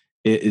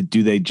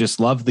do they just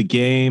love the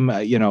game?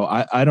 I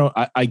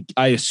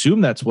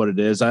assume that's what it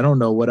is. I don't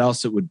know what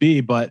else it would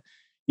be, but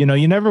you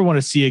never want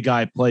to see a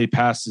guy play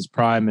past his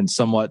prime and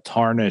somewhat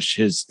tarnish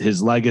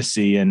his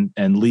legacy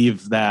and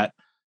leave that,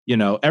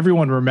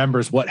 everyone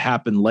remembers what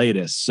happened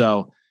latest.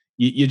 So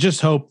you just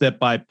hope that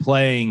by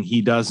playing,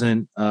 he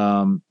doesn't,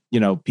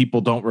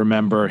 people don't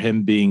remember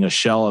him being a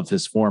shell of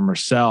his former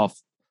self.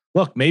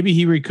 Look, maybe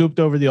he recouped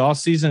over the off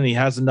season. He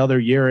has another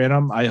year in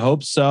him. I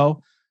hope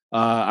so.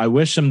 I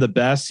wish him the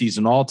best. He's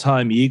an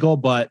all-time Eagle,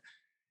 but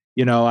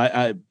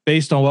I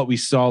based on what we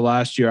saw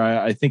last year,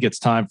 I think it's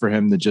time for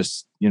him to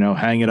just,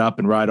 hang it up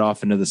and ride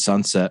off into the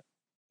sunset.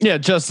 Yeah.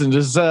 Justin,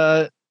 does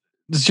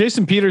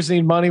Jason Peters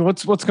need money?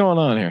 What's going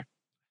on here?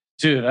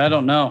 Dude, I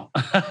don't know.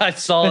 I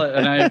saw it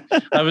and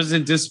I was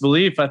in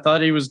disbelief. I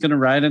thought he was going to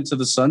ride into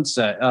the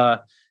sunset.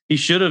 He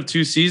should have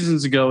 2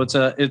 seasons ago.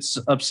 It's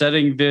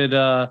upsetting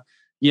that,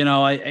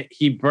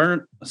 he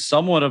burnt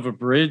somewhat of a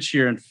bridge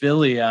here in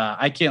Philly.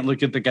 I can't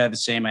look at the guy the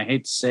same. I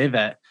hate to say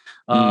that.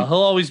 He'll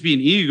always be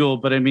an Eagle,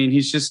 but I mean,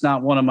 he's just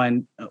not one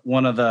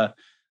of the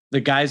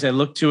guys I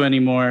look to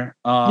anymore.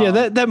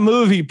 That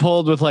move he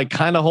pulled with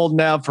kind of holding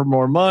out for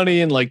more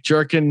money and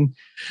jerking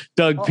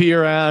Doug P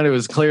around. It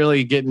was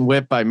clearly getting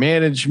whipped by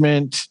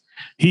management.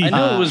 I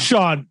know it was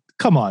Sean.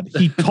 Come on.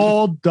 He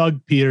told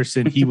Doug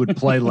Peterson he would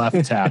play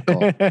left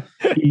tackle.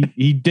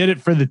 He did it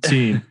for the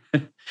team.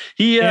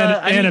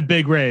 And a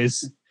big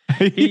raise.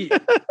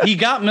 he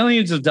got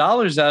millions of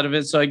dollars out of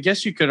it. So I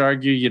guess you could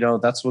argue,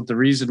 that's what the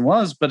reason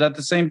was. But at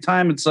the same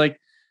time, it's I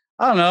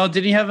don't know.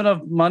 Did he have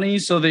enough money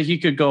so that he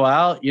could go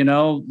out,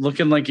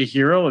 looking like a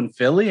hero in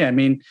Philly? I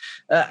mean,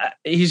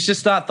 he's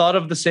just not thought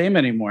of the same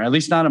anymore, at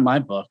least not in my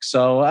book.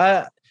 So,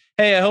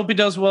 hey, I hope he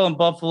does well in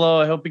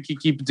Buffalo. I hope he can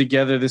keep it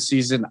together this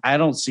season. I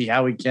don't see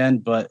how he can,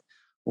 but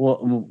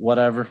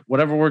whatever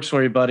works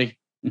for you, buddy.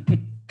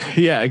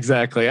 Yeah,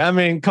 exactly. I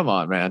mean, come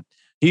on, man.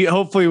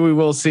 Hopefully we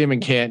will see him in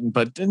Canton,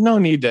 but no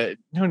need to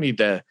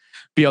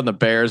be on the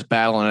Bears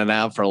battling it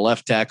out for a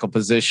left tackle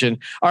position.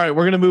 All right,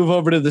 we're going to move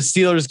over to the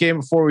Steelers game.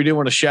 Before we do,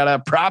 want to shout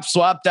out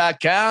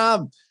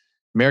PropSwap.com,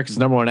 America's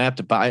 #1 app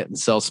to buy it and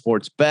sell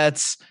sports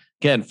bets.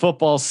 Again,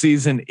 football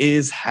season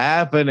is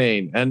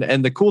happening,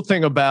 and the cool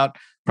thing about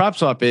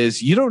PropSwap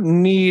is you don't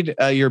need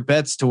your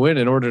bets to win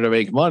in order to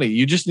make money.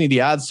 You just need the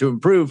odds to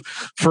improve.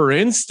 For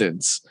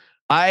instance,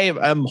 I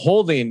am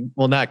holding,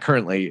 well, not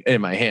currently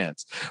in my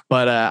hands,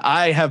 but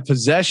I have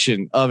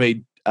possession of a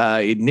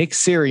Nick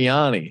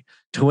Sirianni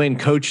to win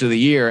coach of the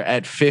year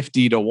at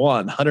 50 to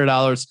 1,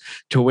 $100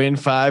 to win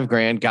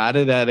 $5,000. Got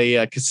it at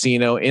a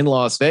casino in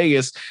Las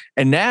Vegas.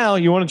 And now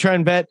you want to try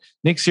and bet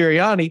Nick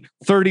Sirianni,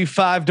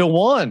 35 to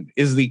 1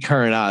 is the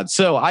current odds.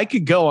 So I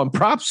could go on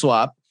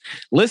PropSwap,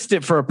 list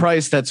it for a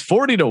price that's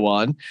 40 to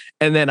 1,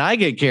 and then I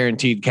get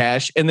guaranteed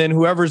cash. And then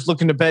whoever's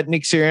looking to bet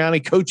Nick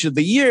Sirianni coach of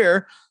the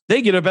year,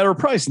 they get a better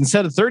price.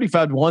 Instead of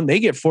 35 to 1, they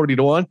get 40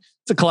 to 1.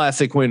 It's a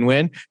classic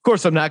win-win. Of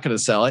course, I'm not going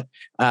to sell it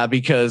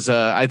because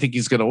I think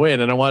he's going to win,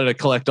 and I wanted to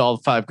collect all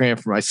the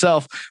 $5,000 for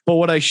myself. But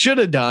what I should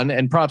have done,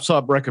 and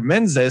PropSwap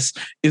recommends this,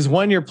 is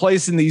when you're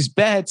placing these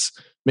bets,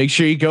 make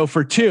sure you go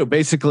for two.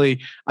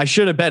 Basically, I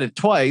should have bet it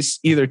twice,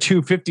 either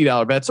two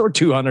 $50 bets or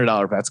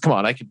 $200 bets. Come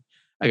on,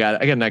 I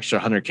got an extra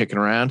 100 kicking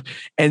around,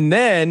 and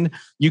then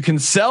you can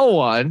sell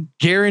one,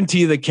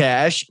 guarantee the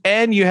cash,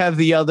 and you have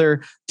the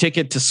other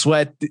ticket to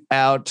sweat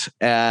out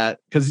at,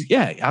 because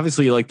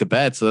obviously you like the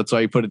bet, so that's why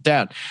you put it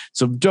down.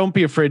 So don't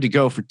be afraid to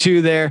go for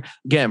two there.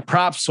 Again,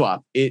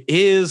 PropSwap, it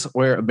is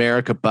where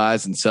America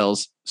buys and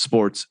sells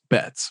sports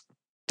bets.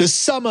 The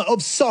summer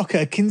of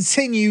soccer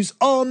continues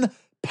on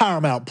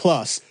Paramount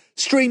Plus.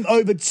 Stream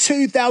over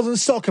 2,000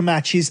 soccer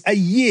matches a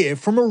year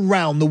from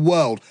around the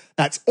world.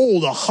 That's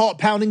all the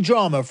heart-pounding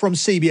drama from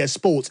CBS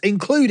Sports,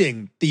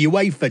 including the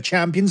UEFA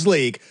Champions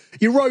League,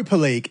 Europa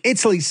League,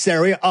 Italy's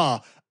Serie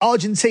A,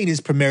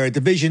 Argentina's Primera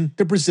Division,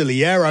 the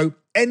Brasileiro,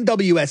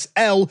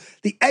 NWSL,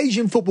 the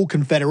Asian Football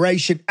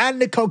Confederation, and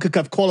the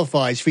CONCACAF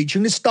qualifiers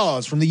featuring the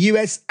stars from the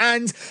US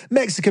and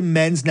Mexican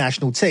men's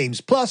national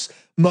teams, plus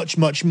much,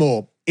 much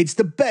more. It's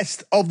the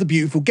best of the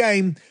beautiful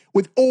game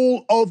with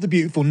all of the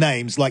beautiful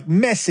names like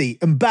Messi,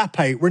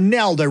 Mbappe,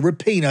 Ronaldo,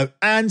 Rapinoe,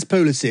 and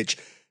Pulisic.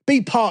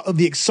 Be part of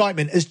the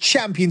excitement as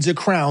champions are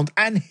crowned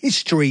and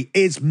history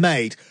is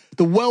made.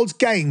 The World's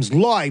Games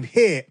live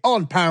here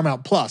on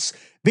Paramount Plus.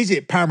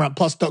 Visit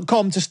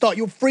ParamountPlus.com to start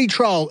your free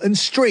trial and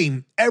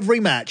stream every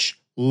match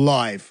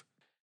live.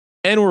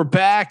 And we're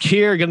back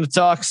here going to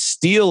talk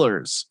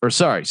Steelers.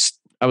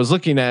 I was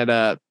looking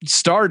at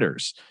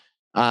starters.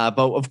 But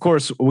of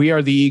course, we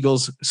are the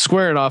Eagles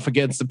squaring off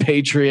against the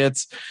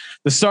Patriots.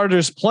 The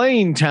starters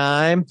playing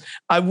time.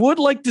 I would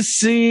like to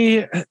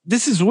see.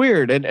 This is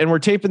weird, and we're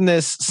taping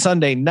this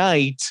Sunday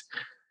night.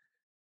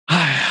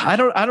 I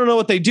don't know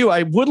what they do.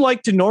 I would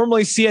like to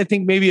normally see, I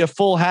think, maybe a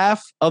full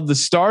half of the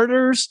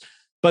starters,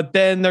 but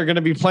then they're going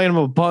to be playing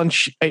them a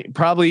bunch,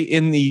 probably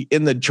in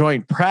the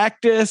joint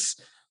practice.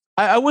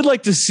 I would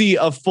like to see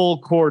a full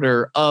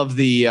quarter of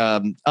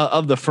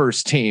the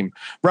first team.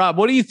 Rob,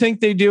 what do you think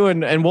they do,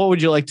 and what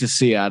would you like to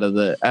see out of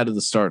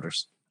the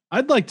starters?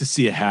 I'd like to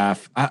see a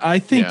half. I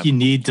think you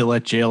need to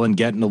let Jalen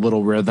get in a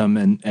little rhythm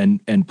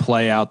and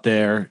play out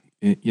there.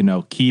 You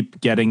know, keep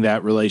getting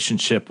that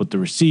relationship with the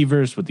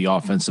receivers, with the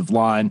offensive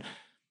line.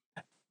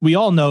 We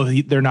all know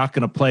they're not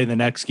going to play the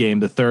next game,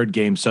 the third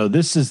game. So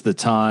this is the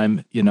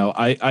time. You know,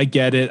 I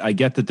get it. I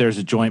get that there's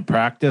a joint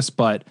practice,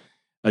 but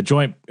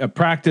a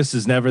practice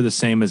is never the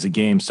same as a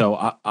game.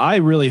 So I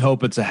really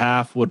hope it's a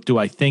half. What do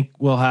I think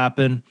will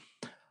happen?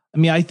 I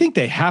mean, I think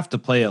they have to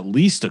play at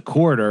least a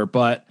quarter,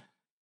 but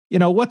you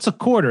know, what's a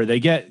quarter?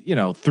 They get,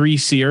 3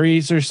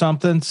 series or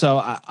something. So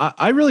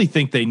I really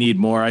think they need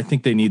more. I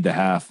think they need the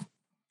half.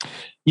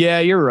 Yeah,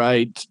 you're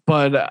right.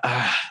 But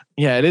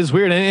it is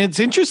weird. And it's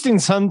interesting.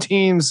 Some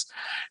teams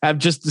have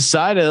just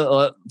decided,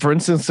 for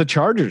instance, the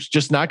Chargers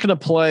just not going to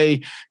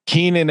play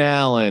Keenan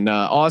Allen,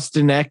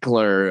 Austin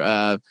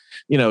Eckler,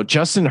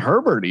 Justin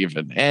Herbert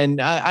even.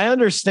 And I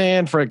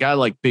understand for a guy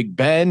like Big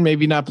Ben,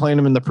 maybe not playing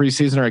him in the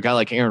preseason, or a guy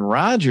like Aaron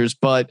Rodgers,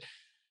 but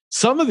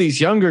some of these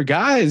younger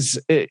guys,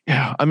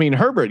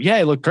 Herbert,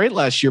 he looked great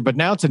last year, but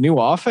now it's a new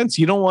offense.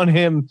 You don't want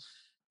him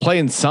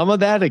playing some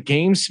of that at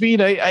game speed.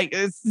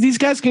 These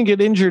guys can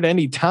get injured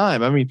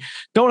anytime. I mean,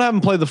 don't have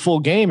them play the full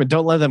game and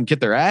don't let them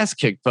get their ass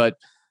kicked, but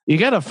you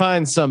got to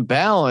find some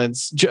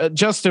balance.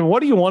 Justin,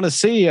 what do you want to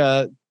see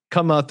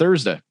come out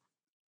Thursday?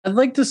 I'd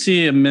like to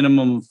see a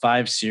minimum of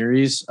 5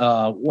 series.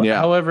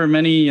 However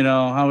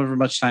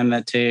much time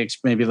that takes,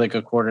 maybe like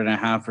a quarter and a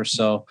half or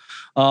so.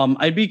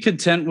 I'd be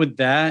content with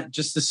that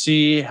just to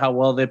see how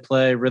well they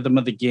play, rhythm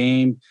of the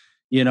game,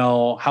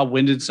 how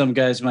winded some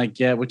guys might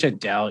get, which I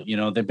doubt.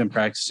 They've been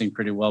practicing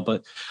pretty well,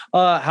 but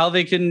how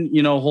they can,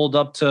 hold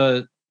up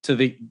to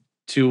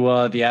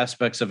the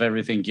aspects of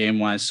everything game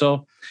wise.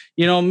 So,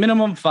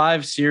 minimum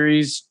 5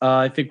 series,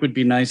 I think would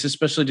be nice,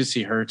 especially to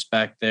see Hurts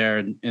back there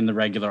in the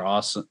regular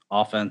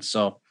offense.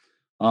 So,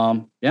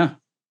 I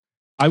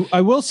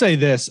will say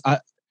this.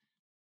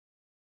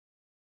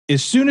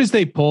 As soon as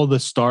they pull the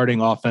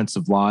starting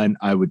offensive line,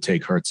 I would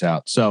take Hurts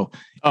out. So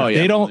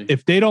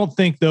if they don't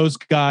think those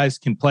guys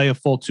can play a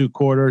full 2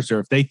 quarters, or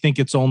if they think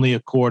it's only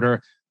a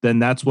quarter, then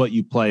that's what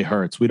you play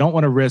Hurts. We don't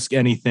want to risk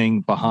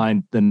anything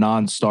behind the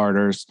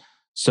non-starters.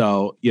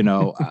 So,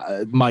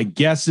 my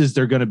guess is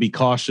they're going to be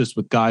cautious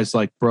with guys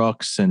like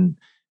Brooks and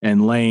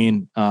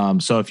Lane.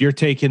 So if you're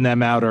taking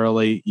them out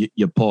early,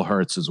 you pull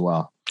Hurts as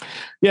well.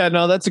 Yeah,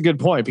 no, that's a good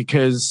point,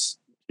 because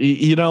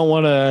you don't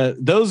want to,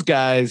 those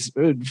guys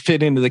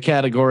fit into the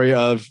category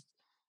of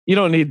you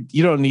don't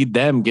need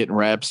them getting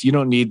reps. You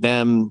don't need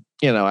them,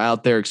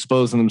 out there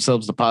exposing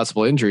themselves to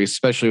possible injuries,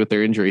 especially with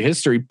their injury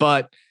history.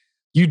 But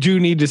you do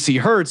need to see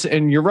Hurts,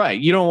 and you're right.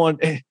 You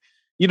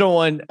don't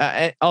want.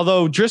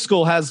 Although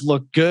Driscoll has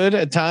looked good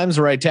at times,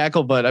 right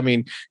tackle, but I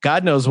mean,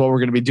 God knows what we're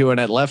going to be doing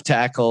at left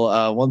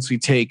tackle once we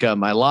take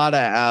Mailata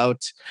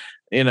out.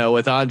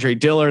 With Andre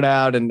Dillard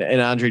out and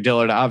Andre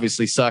Dillard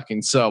obviously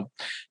sucking. So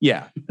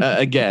yeah,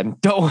 again,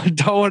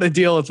 don't want to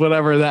deal with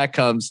whatever that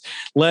comes.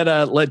 Let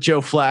Joe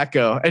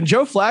Flacco, and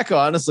Joe Flacco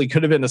honestly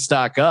could have been a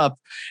stock up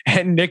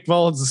and Nick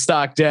Mullins a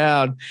stock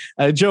down.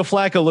 Joe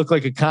Flacco looked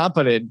like a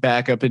competent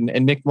backup and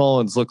Nick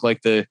Mullins looked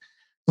like he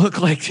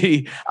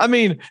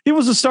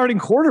was a starting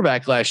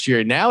quarterback last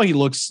year. Now he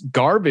looks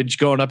garbage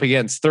going up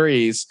against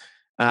threes.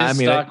 His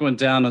stock went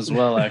down as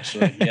well,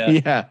 actually. Yeah.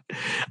 Yeah.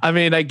 I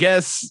mean, I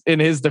guess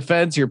in his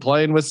defense, you're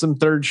playing with some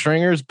third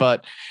stringers,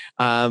 but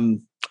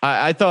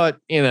I thought,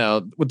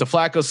 with the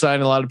Flacco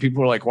sign, a lot of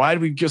people were like, why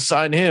did we just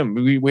sign him?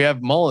 We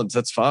have Mullins.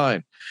 That's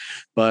fine.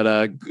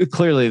 But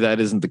clearly that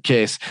isn't the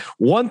case.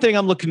 One thing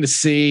I'm looking to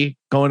see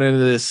going into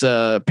this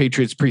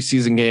Patriots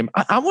preseason game,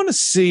 I want to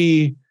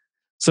see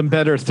some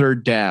better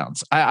third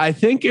downs. I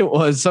think it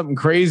was something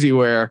crazy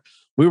where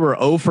we were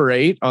 0 for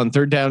 8 on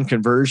third down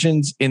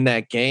conversions in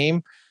that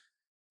game.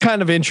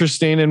 Kind of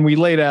interesting. And we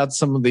laid out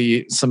some of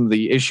the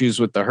issues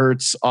with the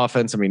Hurts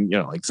offense. I mean,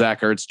 like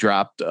Zach Ertz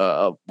dropped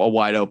a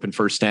wide open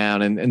first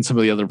down and some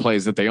of the other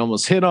plays that they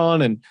almost hit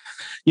on and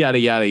yada,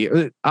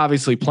 yada.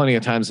 Obviously plenty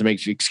of times to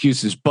make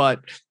excuses,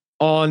 but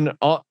and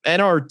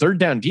our third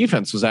down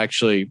defense was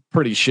actually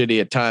pretty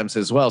shitty at times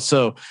as well.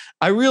 So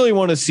I really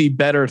want to see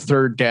better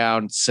third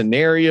down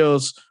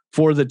scenarios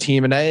for the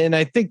team. And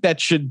I think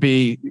that should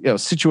be,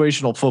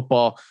 situational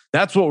football.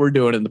 That's what we're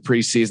doing in the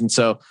preseason.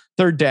 So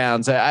third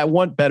downs, I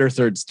want better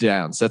third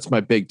downs. That's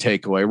my big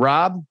takeaway.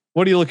 Rob,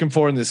 what are you looking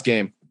for in this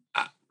game?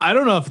 I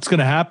don't know if it's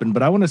going to happen,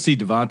 but I want to see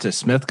Devonta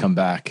Smith come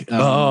back. In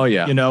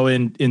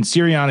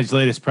Sirianni's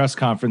latest press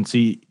conference,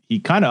 he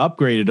kind of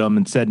upgraded him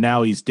and said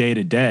now he's day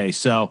to day.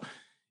 So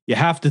you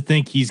have to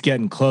think he's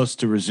getting close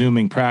to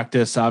resuming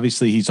practice.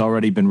 Obviously, he's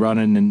already been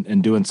running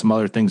and doing some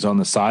other things on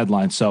the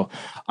sideline. So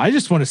I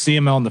just want to see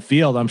him on the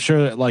field. I'm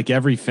sure that like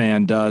every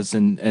fan does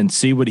and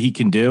see what he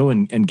can do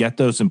and get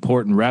those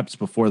important reps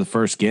before the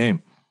first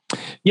game.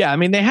 Yeah, I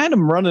mean, they had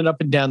him running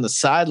up and down the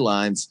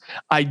sidelines.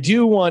 I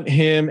do want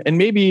him, and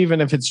maybe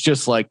even if it's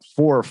just like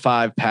 4 or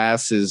 5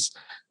 passes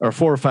or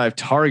 4 or 5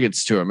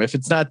 targets to him. If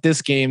it's not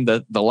this game,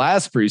 the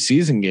last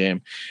preseason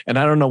game, and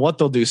I don't know what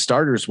they'll do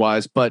starters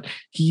wise, but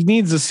he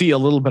needs to see a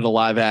little bit of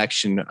live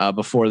action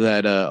before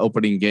that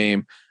opening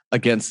game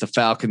against the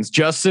Falcons.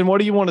 Justin, what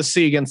do you want to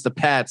see against the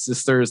Pats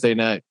this Thursday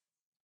night?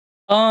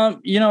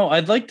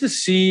 I'd like to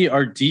see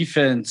our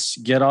defense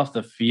get off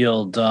the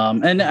field.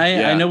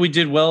 I know we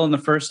did well in the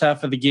first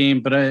half of the game,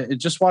 but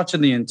just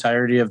watching the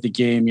entirety of the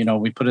game,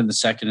 we put in the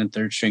second and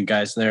third string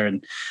guys there,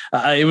 and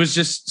it was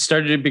just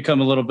started to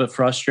become a little bit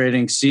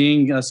frustrating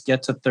seeing us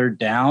get to third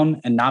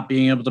down and not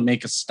being able to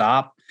make a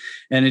stop.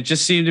 And it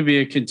just seemed to be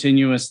a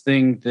continuous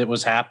thing that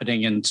was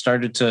happening and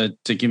started to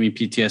give me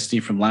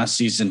PTSD from last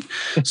season.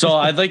 So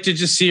I'd like to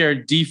just see our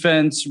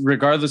defense,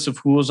 regardless of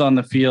who was on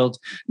the field,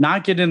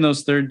 not get in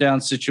those third down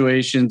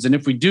situations. And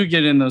if we do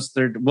get in those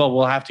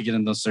we'll have to get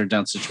in those third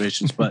down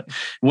situations. But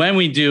when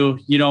we do,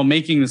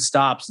 making the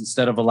stops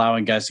instead of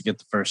allowing guys to get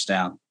the first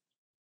down.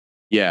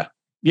 Yeah.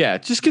 Yeah,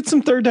 just get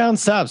some third down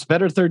stops,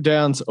 better third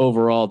downs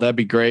overall. That'd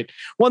be great.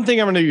 One thing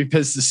I'm going to be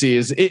pissed to see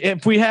is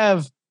if we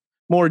have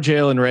more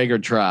Jalen Reagor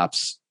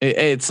drops.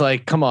 It's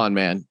like, come on,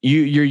 man.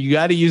 You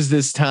got to use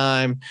this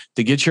time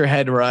to get your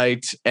head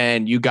right.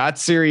 And you got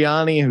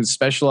Sirianni, who's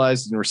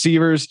specialized in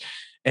receivers,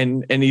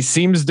 and he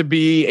seems to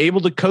be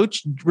able to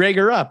coach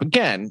Reagor up.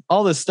 Again,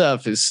 all this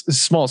stuff is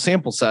small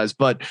sample size,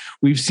 but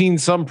we've seen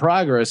some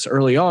progress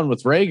early on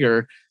with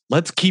Reagor.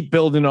 Let's keep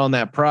building on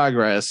that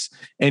progress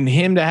and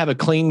him to have a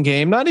clean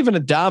game, not even a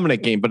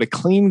dominant game, but a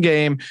clean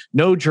game,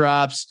 no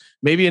drops,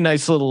 maybe a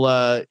nice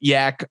little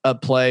yak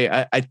play.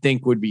 I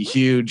think would be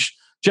huge.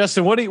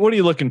 Justin, what are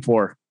you looking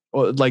for?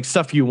 Like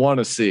stuff you want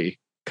to see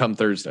come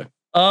Thursday?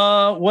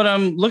 What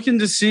I'm looking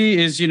to see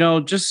is,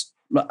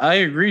 I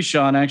agree,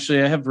 Sean.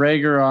 Actually, I have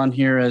Reagor on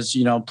here as,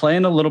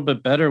 playing a little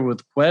bit better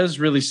with Quez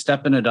really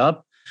stepping it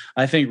up.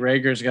 I think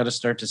Reagor's got to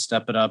start to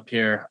step it up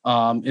here.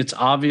 It's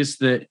obvious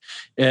that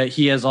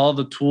he has all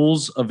the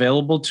tools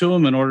available to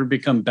him in order to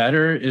become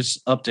better.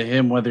 It's up to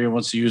him whether he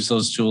wants to use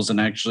those tools and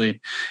actually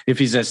if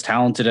he's as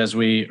talented as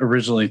we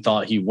originally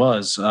thought he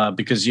was.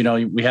 Because,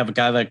 we have a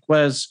guy like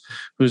Quez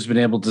who's been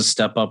able to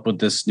step up with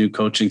this new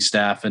coaching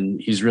staff,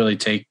 and he's really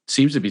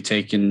seems to be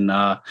taking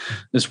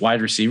this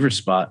wide receiver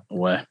spot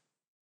away.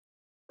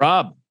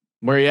 Rob,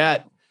 where you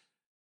at?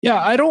 Yeah,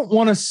 I don't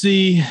want to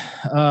see.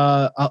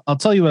 I'll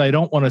tell you what I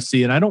don't want to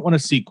see, and I don't want to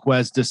see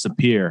Quez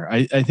disappear.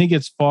 I think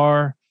it's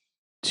far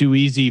too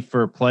easy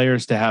for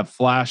players to have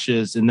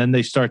flashes, and then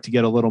they start to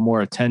get a little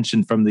more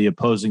attention from the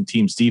opposing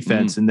team's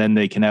defense, and then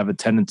they can have a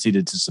tendency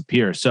to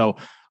disappear. So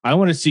I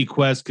want to see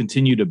Quez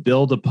continue to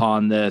build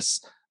upon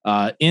this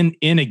in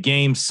a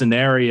game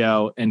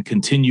scenario and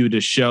continue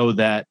to show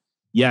that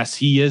yes,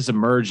 he is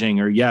emerging,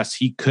 or yes,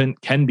 he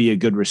can be a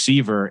good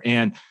receiver.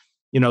 And,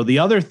 the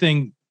other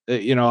thing,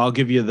 I'll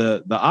give you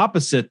the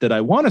opposite that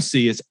I want to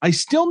see is I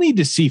still need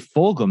to see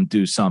Fulgham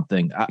do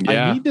something.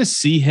 I need to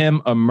see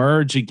him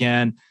emerge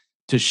again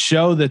to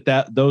show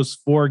that those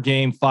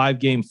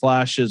 5-game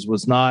flashes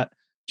was not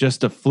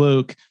just a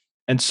fluke.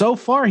 And so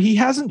far, he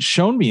hasn't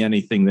shown me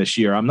anything this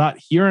year. I'm not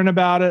hearing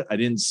about it. I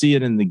didn't see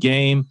it in the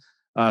game.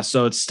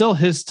 So it's still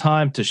his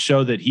time to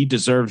show that he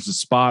deserves a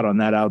spot on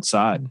that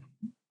outside.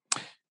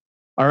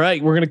 All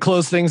right, we're going to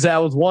close things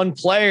out with one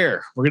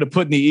player. We're going to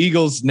put in the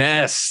Eagles'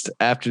 nest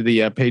after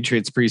the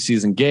Patriots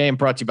preseason game,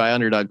 brought to you by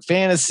Underdog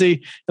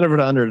Fantasy. Head over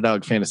to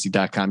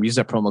UnderdogFantasy.com. Use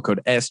that promo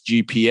code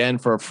SGPN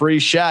for a free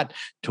shot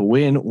to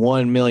win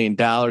 $1 million.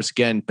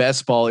 Again,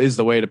 best ball is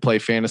the way to play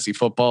fantasy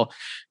football.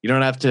 You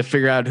don't have to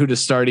figure out who to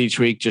start each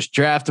week. Just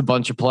draft a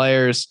bunch of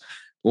players.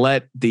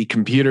 Let the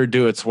computer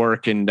do its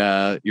work, and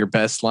your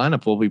best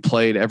lineup will be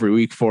played every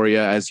week for you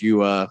as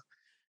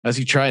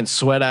you try and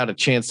sweat out a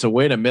chance to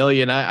win $1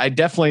 million. I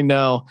definitely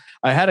know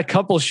I had a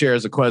couple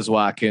shares of Quez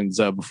Watkins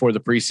before the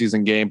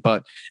preseason game,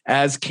 but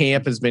as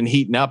camp has been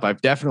heating up,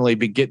 I've definitely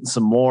been getting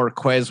some more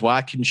Quez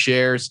Watkins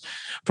shares.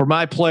 For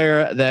my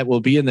player that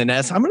will be in the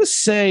nest, I'm going to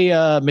say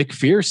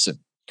McPherson.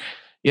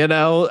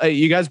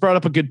 You guys brought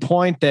up a good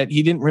point that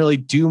he didn't really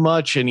do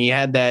much, and he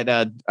had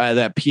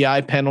that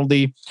PI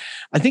penalty.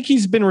 I think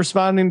he's been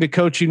responding to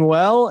coaching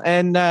well,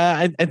 and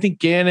I think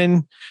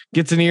Gannon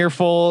gets an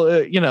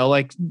earful.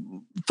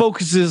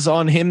 Focuses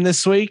on him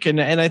this week,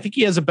 and I think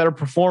he has a better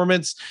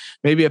performance,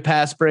 maybe a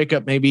pass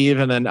breakup, maybe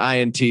even an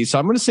INT. So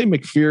I'm going to say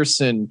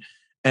McPherson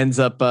ends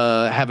up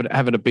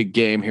having a big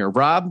game here.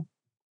 Rob,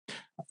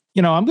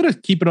 I'm going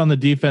to keep it on the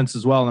defense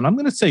as well, and I'm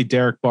going to say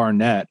Derek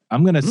Barnett.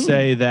 I'm going to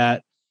say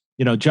that.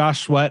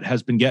 Josh Sweat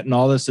has been getting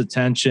all this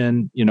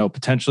attention,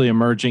 potentially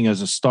emerging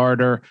as a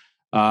starter.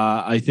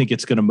 I think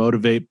it's going to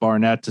motivate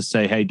Barnett to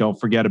say, hey, don't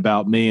forget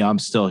about me. I'm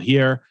still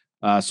here.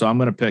 So I'm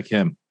going to pick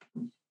him.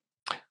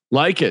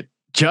 Like it.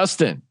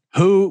 Justin,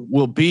 who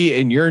will be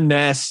in your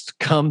nest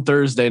come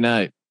Thursday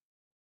night?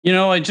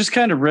 I just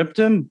kind of ripped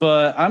him,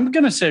 but I'm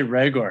going to say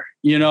Reagor.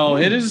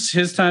 It is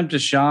his time to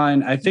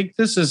shine. I think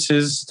this is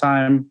his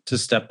time to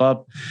step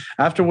up.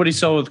 After what he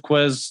saw with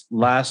Quez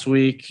last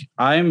week,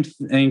 I'm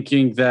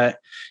thinking that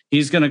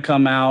he's going to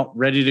come out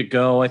ready to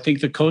go. I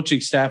think the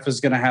coaching staff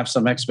is going to have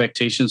some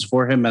expectations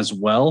for him as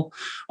well.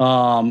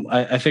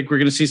 I think we're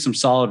going to see some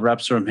solid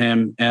reps from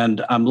him,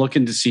 and I'm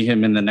looking to see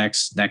him in the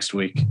next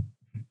week.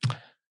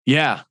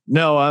 Yeah,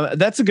 no,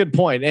 that's a good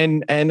point.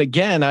 And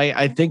again,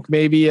 I think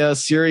maybe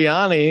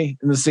Sirianni,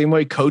 in the same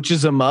way,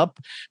 coaches him up,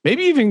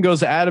 maybe even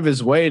goes out of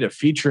his way to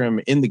feature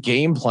him in the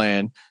game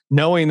plan,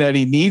 knowing that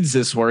he needs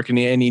this work and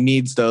he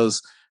needs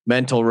those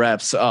mental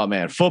reps. Oh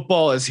man,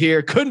 football is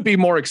here. Couldn't be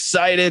more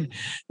excited.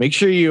 Make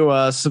sure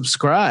you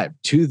subscribe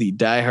to the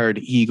Die Hard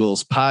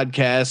Eagles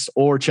podcast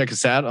or check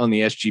us out on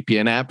the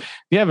SGPN app. If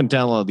you haven't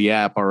downloaded the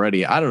app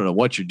already, I don't know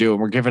what you're doing.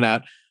 We're giving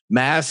out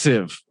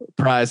massive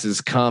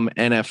prizes come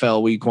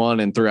NFL week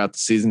 1 and throughout the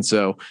season.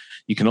 So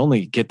you can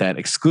only get that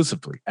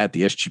exclusively at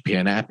the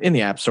SGPN app in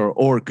the App Store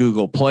or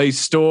Google Play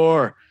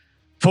Store.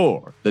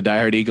 For the Die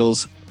Hard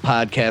Eagles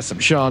podcast, I'm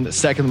Sean,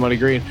 second the money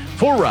green.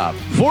 For Rob,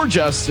 for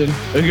Justin,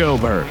 go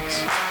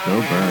Birds.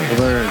 Go Birds. Go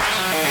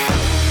Birds.